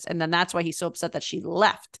after this. And then that's why he's so upset that she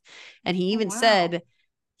left. And he even said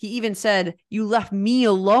he even said, "You left me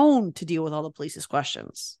alone to deal with all the police's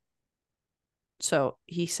questions." So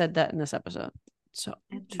he said that in this episode. So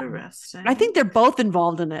interesting. I think they're both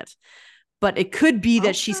involved in it, but it could be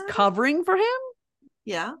that she's covering for him.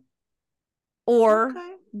 Yeah. Or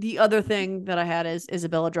the other thing that I had is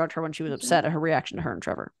Isabella drugged her when she was upset at her reaction to her and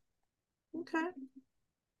Trevor. Okay.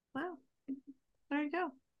 Wow. There you go.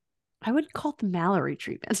 I would call it the Mallory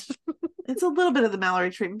treatment. It's a little bit of the Mallory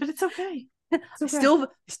treatment, but it's okay. It's okay.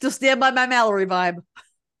 Still stand by my Mallory vibe.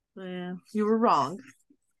 Yeah, you were wrong.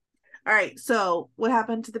 All right, so what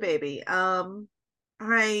happened to the baby?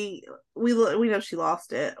 We know she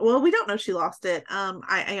lost it. Well, we don't know she lost it.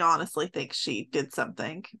 I honestly think she did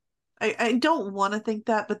something. I don't want to think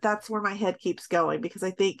that, but that's where my head keeps going, because I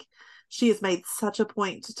think she has made such a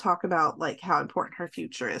point to talk about like how important her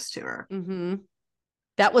future is to her. Mm-hmm.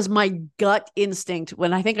 That was my gut instinct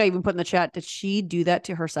when I think I even put in the chat, did she do that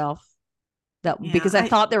to herself? Because I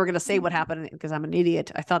thought they were going to say what happened, because I'm an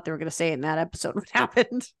idiot. I thought they were going to say in that episode what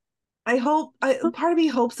happened. Part of me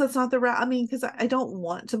hopes that's not the route. I mean, because I don't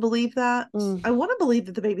want to believe that. I want to believe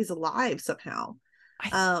that the baby's alive somehow.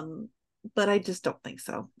 But I just don't think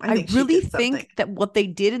so. I really think that what they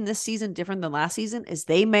did in this season different than last season is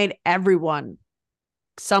they made everyone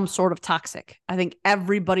some sort of toxic. I think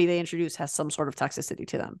everybody they introduce has some sort of toxicity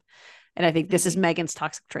to them. And I think this is Megan's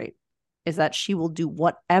toxic trait, is that she will do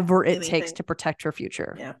whatever it takes to protect her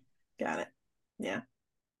future. Yeah. Got it. Yeah.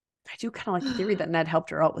 I do kind of like the theory that Ned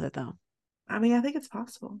helped her out with it, though. I mean, I think it's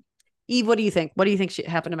possible. Eve, what do you think? What do you think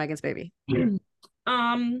happened to Megan's baby? Ned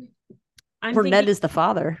is the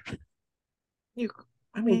father.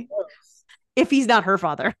 If he's not her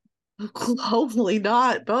father. Hopefully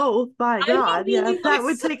not both. My God. Yeah, that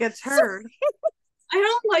would take a turn. I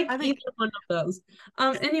don't like either one of those.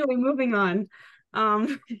 Anyway, moving on.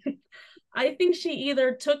 I think she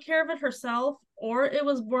either took care of it herself or it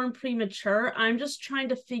was born premature. I'm just trying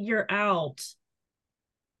to figure out,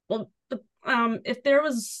 well, if there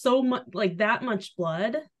was so much, like that much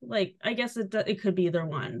blood, like I guess it could be either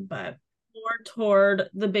one, but more toward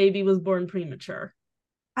the baby was born premature.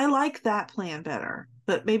 I like that plan better,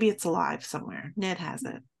 but maybe it's alive somewhere. Ned has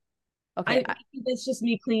it. Okay. I think it's just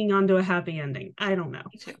me clinging on to a happy ending. I don't know.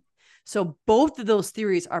 Me too. So both of those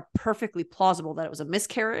theories are perfectly plausible, that it was a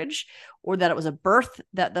miscarriage or that it was a birth,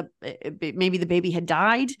 that maybe the baby had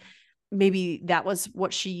died. Maybe that was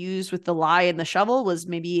what she used with the lie and the shovel, was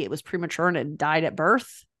maybe it was premature and it died at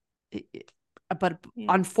birth. But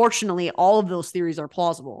unfortunately, all of those theories are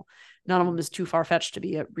plausible. None of them is too far-fetched to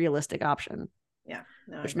be a realistic option. Yeah.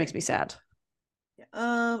 No, which makes me sad.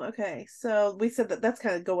 Okay, so we said that's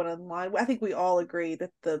kind of going on line. I think we all agree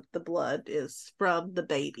that the blood is from the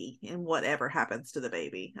baby, and whatever happens to the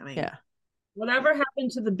baby. I mean, whatever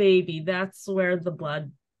happened to the baby, that's where the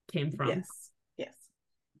blood came from. Yes.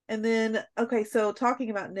 And then, okay, so talking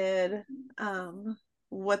about Ned,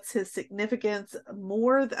 what's his significance?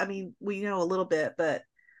 I mean, we know a little bit, but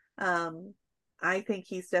I think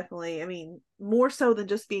he's definitely, I mean, more so than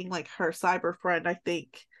just being like her cyber friend. I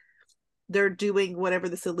think they're doing whatever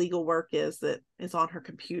this illegal work is that is on her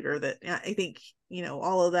computer, that I think,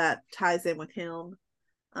 all of that ties in with him.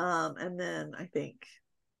 And then I think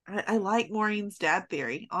I like Maureen's dad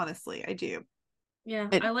theory. Honestly, I do. Yeah,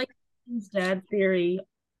 I like Maureen's dad theory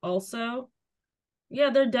also. Yeah,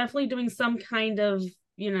 they're definitely doing some kind of,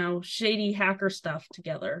 shady hacker stuff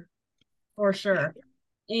together for sure.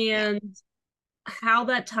 Yeah. And how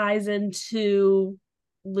that ties into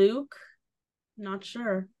Luke, not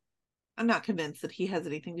sure. I'm not convinced that he has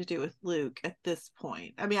anything to do with Luke at this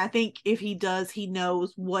point. I mean, I think if he does, he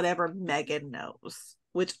knows whatever Megan knows,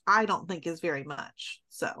 which I don't think is very much.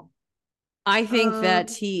 So I think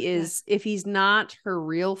that he is, if he's not her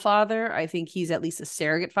real father, I think he's at least a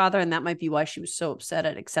surrogate father. And that might be why she was so upset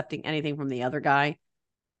at accepting anything from the other guy.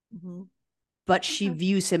 Mm-hmm. But she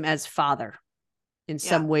views him as father in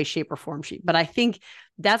some way, shape, or form. But I think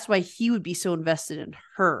that's why he would be so invested in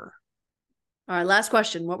her. All right, last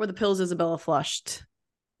question. What were the pills Isabella flushed?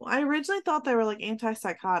 Well, I originally thought they were like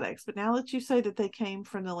antipsychotics, but now that you say that they came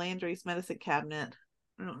from the Landry's medicine cabinet,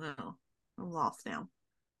 I don't know. I'm lost now.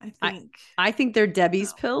 I think they're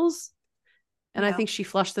Debbie's pills, and I think she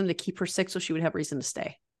flushed them to keep her sick so she would have reason to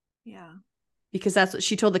stay. Yeah. Because that's what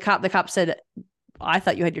she told the cop. The cop said, I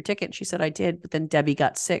thought you had your ticket. And she said, I did, but then Debbie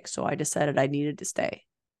got sick, so I decided I needed to stay.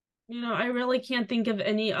 I really can't think of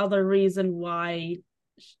any other reason why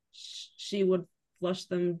she would flush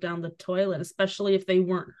them down the toilet, especially if they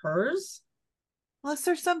weren't hers. Unless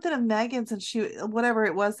there's something of Megan's, and whatever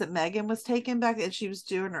it was that Megan was taking back, and she was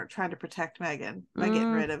doing or trying to protect Megan by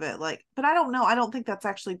getting rid of it. But I don't know. I don't think that's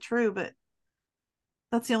actually true, but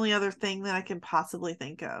That's the only other thing that I can possibly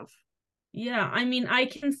think of. Yeah, I mean, I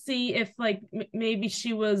can see if like maybe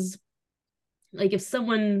she was like if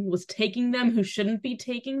someone was taking them who shouldn't be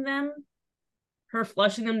taking them, her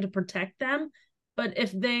flushing them to protect them. But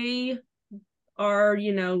if they are,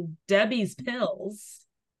 Debbie's pills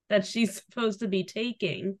that she's supposed to be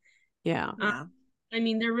taking, Yeah. I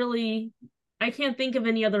mean, I can't think of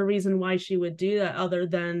any other reason why she would do that other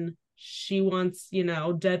than she wants,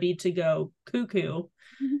 Debbie to go cuckoo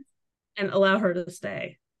and allow her to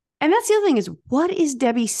stay. And that's the other thing is, what is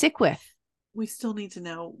Debbie sick with? We still need to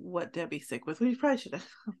know what Debbie's sick with. We probably should have.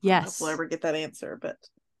 Yes. I don't know if we'll ever get that answer, but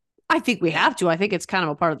I think we have to. I think it's kind of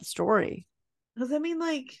a part of the story. Because I mean,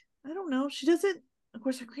 like, I don't know. She doesn't. Of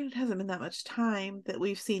course, granted, it hasn't been that much time that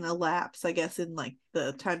we've seen elapse, I guess, in like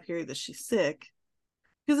the time period that she's sick.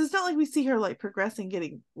 Because it's not like we see her like progressing,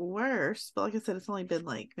 getting worse. But like I said, it's only been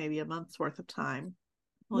like maybe a month's worth of time.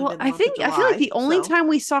 Well, I feel like the only time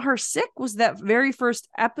we saw her sick was that very first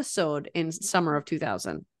episode in summer of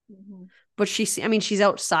 2000. Mm-hmm. But she's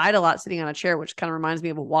outside a lot, sitting on a chair, which kind of reminds me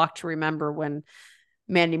of A Walk to Remember, when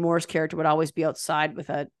Mandy Moore's character would always be outside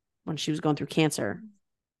when she was going through cancer.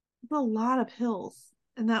 A lot of pills.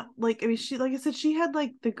 And that, like, I mean, she, like I said, she had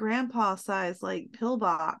like the grandpa size like pill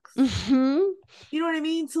box. Mm-hmm. You know what I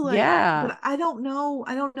mean? So like, yeah. But I don't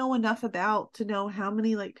know enough about to know how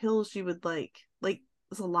many like pills she would like.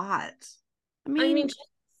 It's a lot. I mean,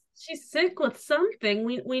 she's sick with something.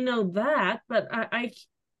 We know that, but I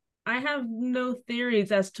have no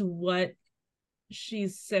theories as to what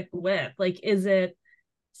she's sick with. Like, is it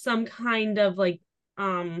some kind of like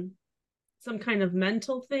some kind of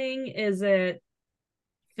mental thing? Is it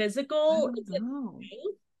physical? Is it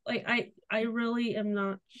like I really am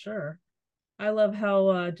not sure. I love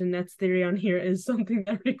how Jeanette's theory on here is something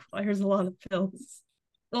that requires a lot of pills.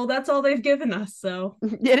 Well, that's all they've given us, so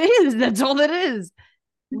it is. That's all it is.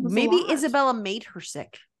 Maybe Isabella made her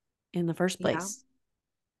sick in the first place.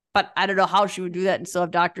 But I don't know how she would do that and still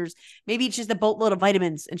have doctors. Maybe it's just a boatload of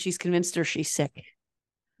vitamins and she's convinced her she's sick.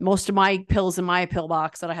 Most of my pills in my pill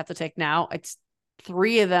box that I have to take now, it's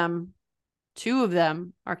 3 of them. 2 of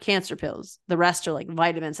them are cancer pills. The rest are like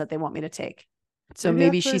vitamins that they want me to take. So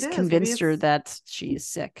maybe she's convinced her that she is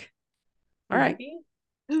sick. All right.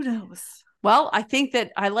 Who knows? Well, I think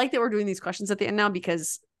that I like that we're doing these questions at the end now,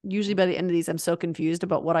 because usually by the end of these, I'm so confused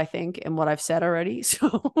about what I think and what I've said already.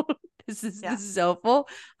 So this is helpful.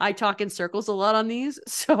 I talk in circles a lot on these,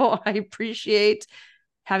 so I appreciate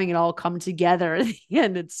having it all come together at the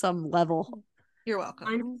end at some level. You're welcome.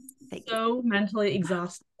 I'm so mentally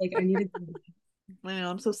exhausted. Like, I need to go to bed. I know,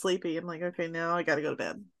 I'm so sleepy. I'm like, okay, now I gotta go to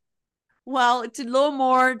bed. Well, to know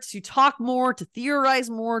more, to talk more, to theorize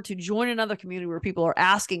more, to join another community where people are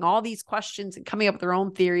asking all these questions and coming up with their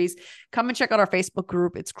own theories, come and check out our Facebook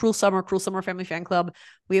group. It's Cruel Summer Family Fan Club.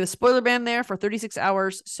 We have a spoiler ban there for 36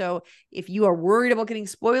 hours. So if you are worried about getting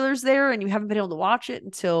spoilers there and you haven't been able to watch it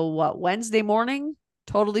until Wednesday morning,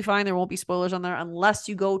 totally fine. There won't be spoilers on there unless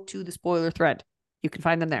you go to the spoiler thread. You can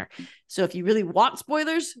find them there. So if you really want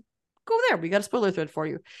spoilers, go there. We got a spoiler thread for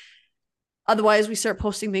you. Otherwise, we start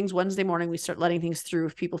posting things Wednesday morning. We start letting things through.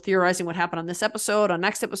 If people theorizing what happened on this episode, on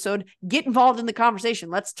next episode, get involved in the conversation.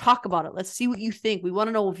 Let's talk about it. Let's see what you think. We want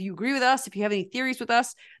to know if you agree with us, if you have any theories with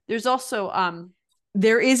us. There's also,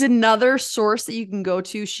 there is another source that you can go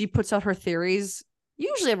to. She puts out her theories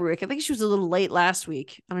usually every week. I think she was a little late last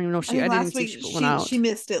week. I don't even know if she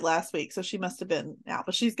missed it last week, so she must have been out,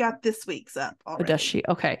 but she's got this week's up already. Oh, does she?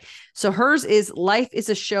 Okay. So hers is Life is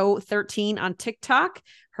a Show 13 on TikTok.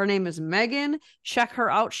 Her name is Megan. Check her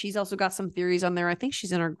out. She's also got some theories on there. I think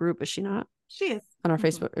she's in our group. Is she not? She is. On our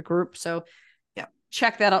Facebook group. So yeah,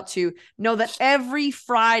 check that out too. Know that every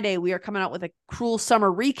Friday we are coming out with a Cruel Summer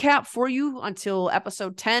recap for you until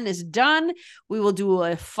episode 10 is done. We will do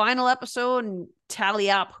a final episode and tally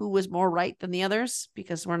up who was more right than the others,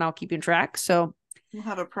 because we're now keeping track. So we'll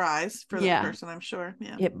have a prize for that person, I'm sure.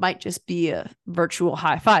 Yeah. It might just be a virtual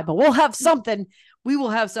high five, but we'll have something. We will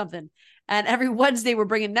have something. And every Wednesday, we're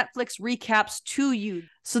bringing Netflix recaps to you.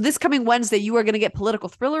 So this coming Wednesday, you are going to get Political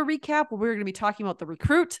Thriller recap, where we're going to be talking about The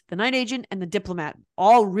Recruit, The Night Agent, and The Diplomat.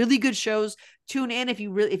 All really good shows. Tune in if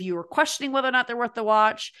you were questioning whether or not they're worth the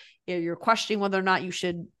watch, if you're questioning whether or not you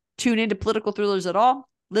should tune into political thrillers at all.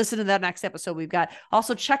 Listen to that next episode we've got.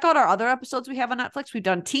 Also, check out our other episodes we have on Netflix. We've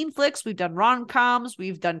done teen flicks, we've done rom-coms,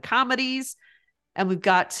 we've done comedies, and we've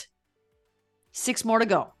got 6 more to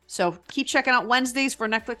go. So keep checking out Wednesdays for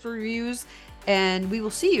Netflix reviews, and we will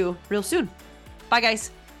see you real soon. Bye,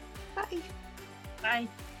 guys. Bye. Bye.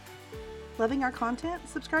 Loving our content?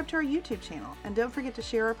 Subscribe to our YouTube channel, and don't forget to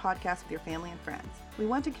share our podcast with your family and friends. We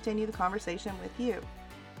want to continue the conversation with you.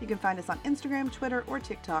 You can find us on Instagram, Twitter, or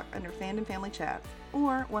TikTok under Fandom Family Chats,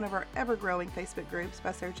 or one of our ever-growing Facebook groups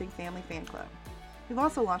by searching Family Fan Club. We've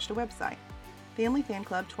also launched a website, Family Fan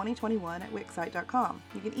Club 2021 at Wixsite.com.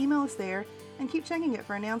 You can email us there and keep checking it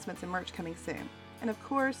for announcements and merch coming soon. And of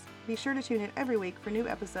course, be sure to tune in every week for new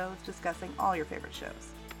episodes discussing all your favorite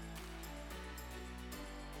shows.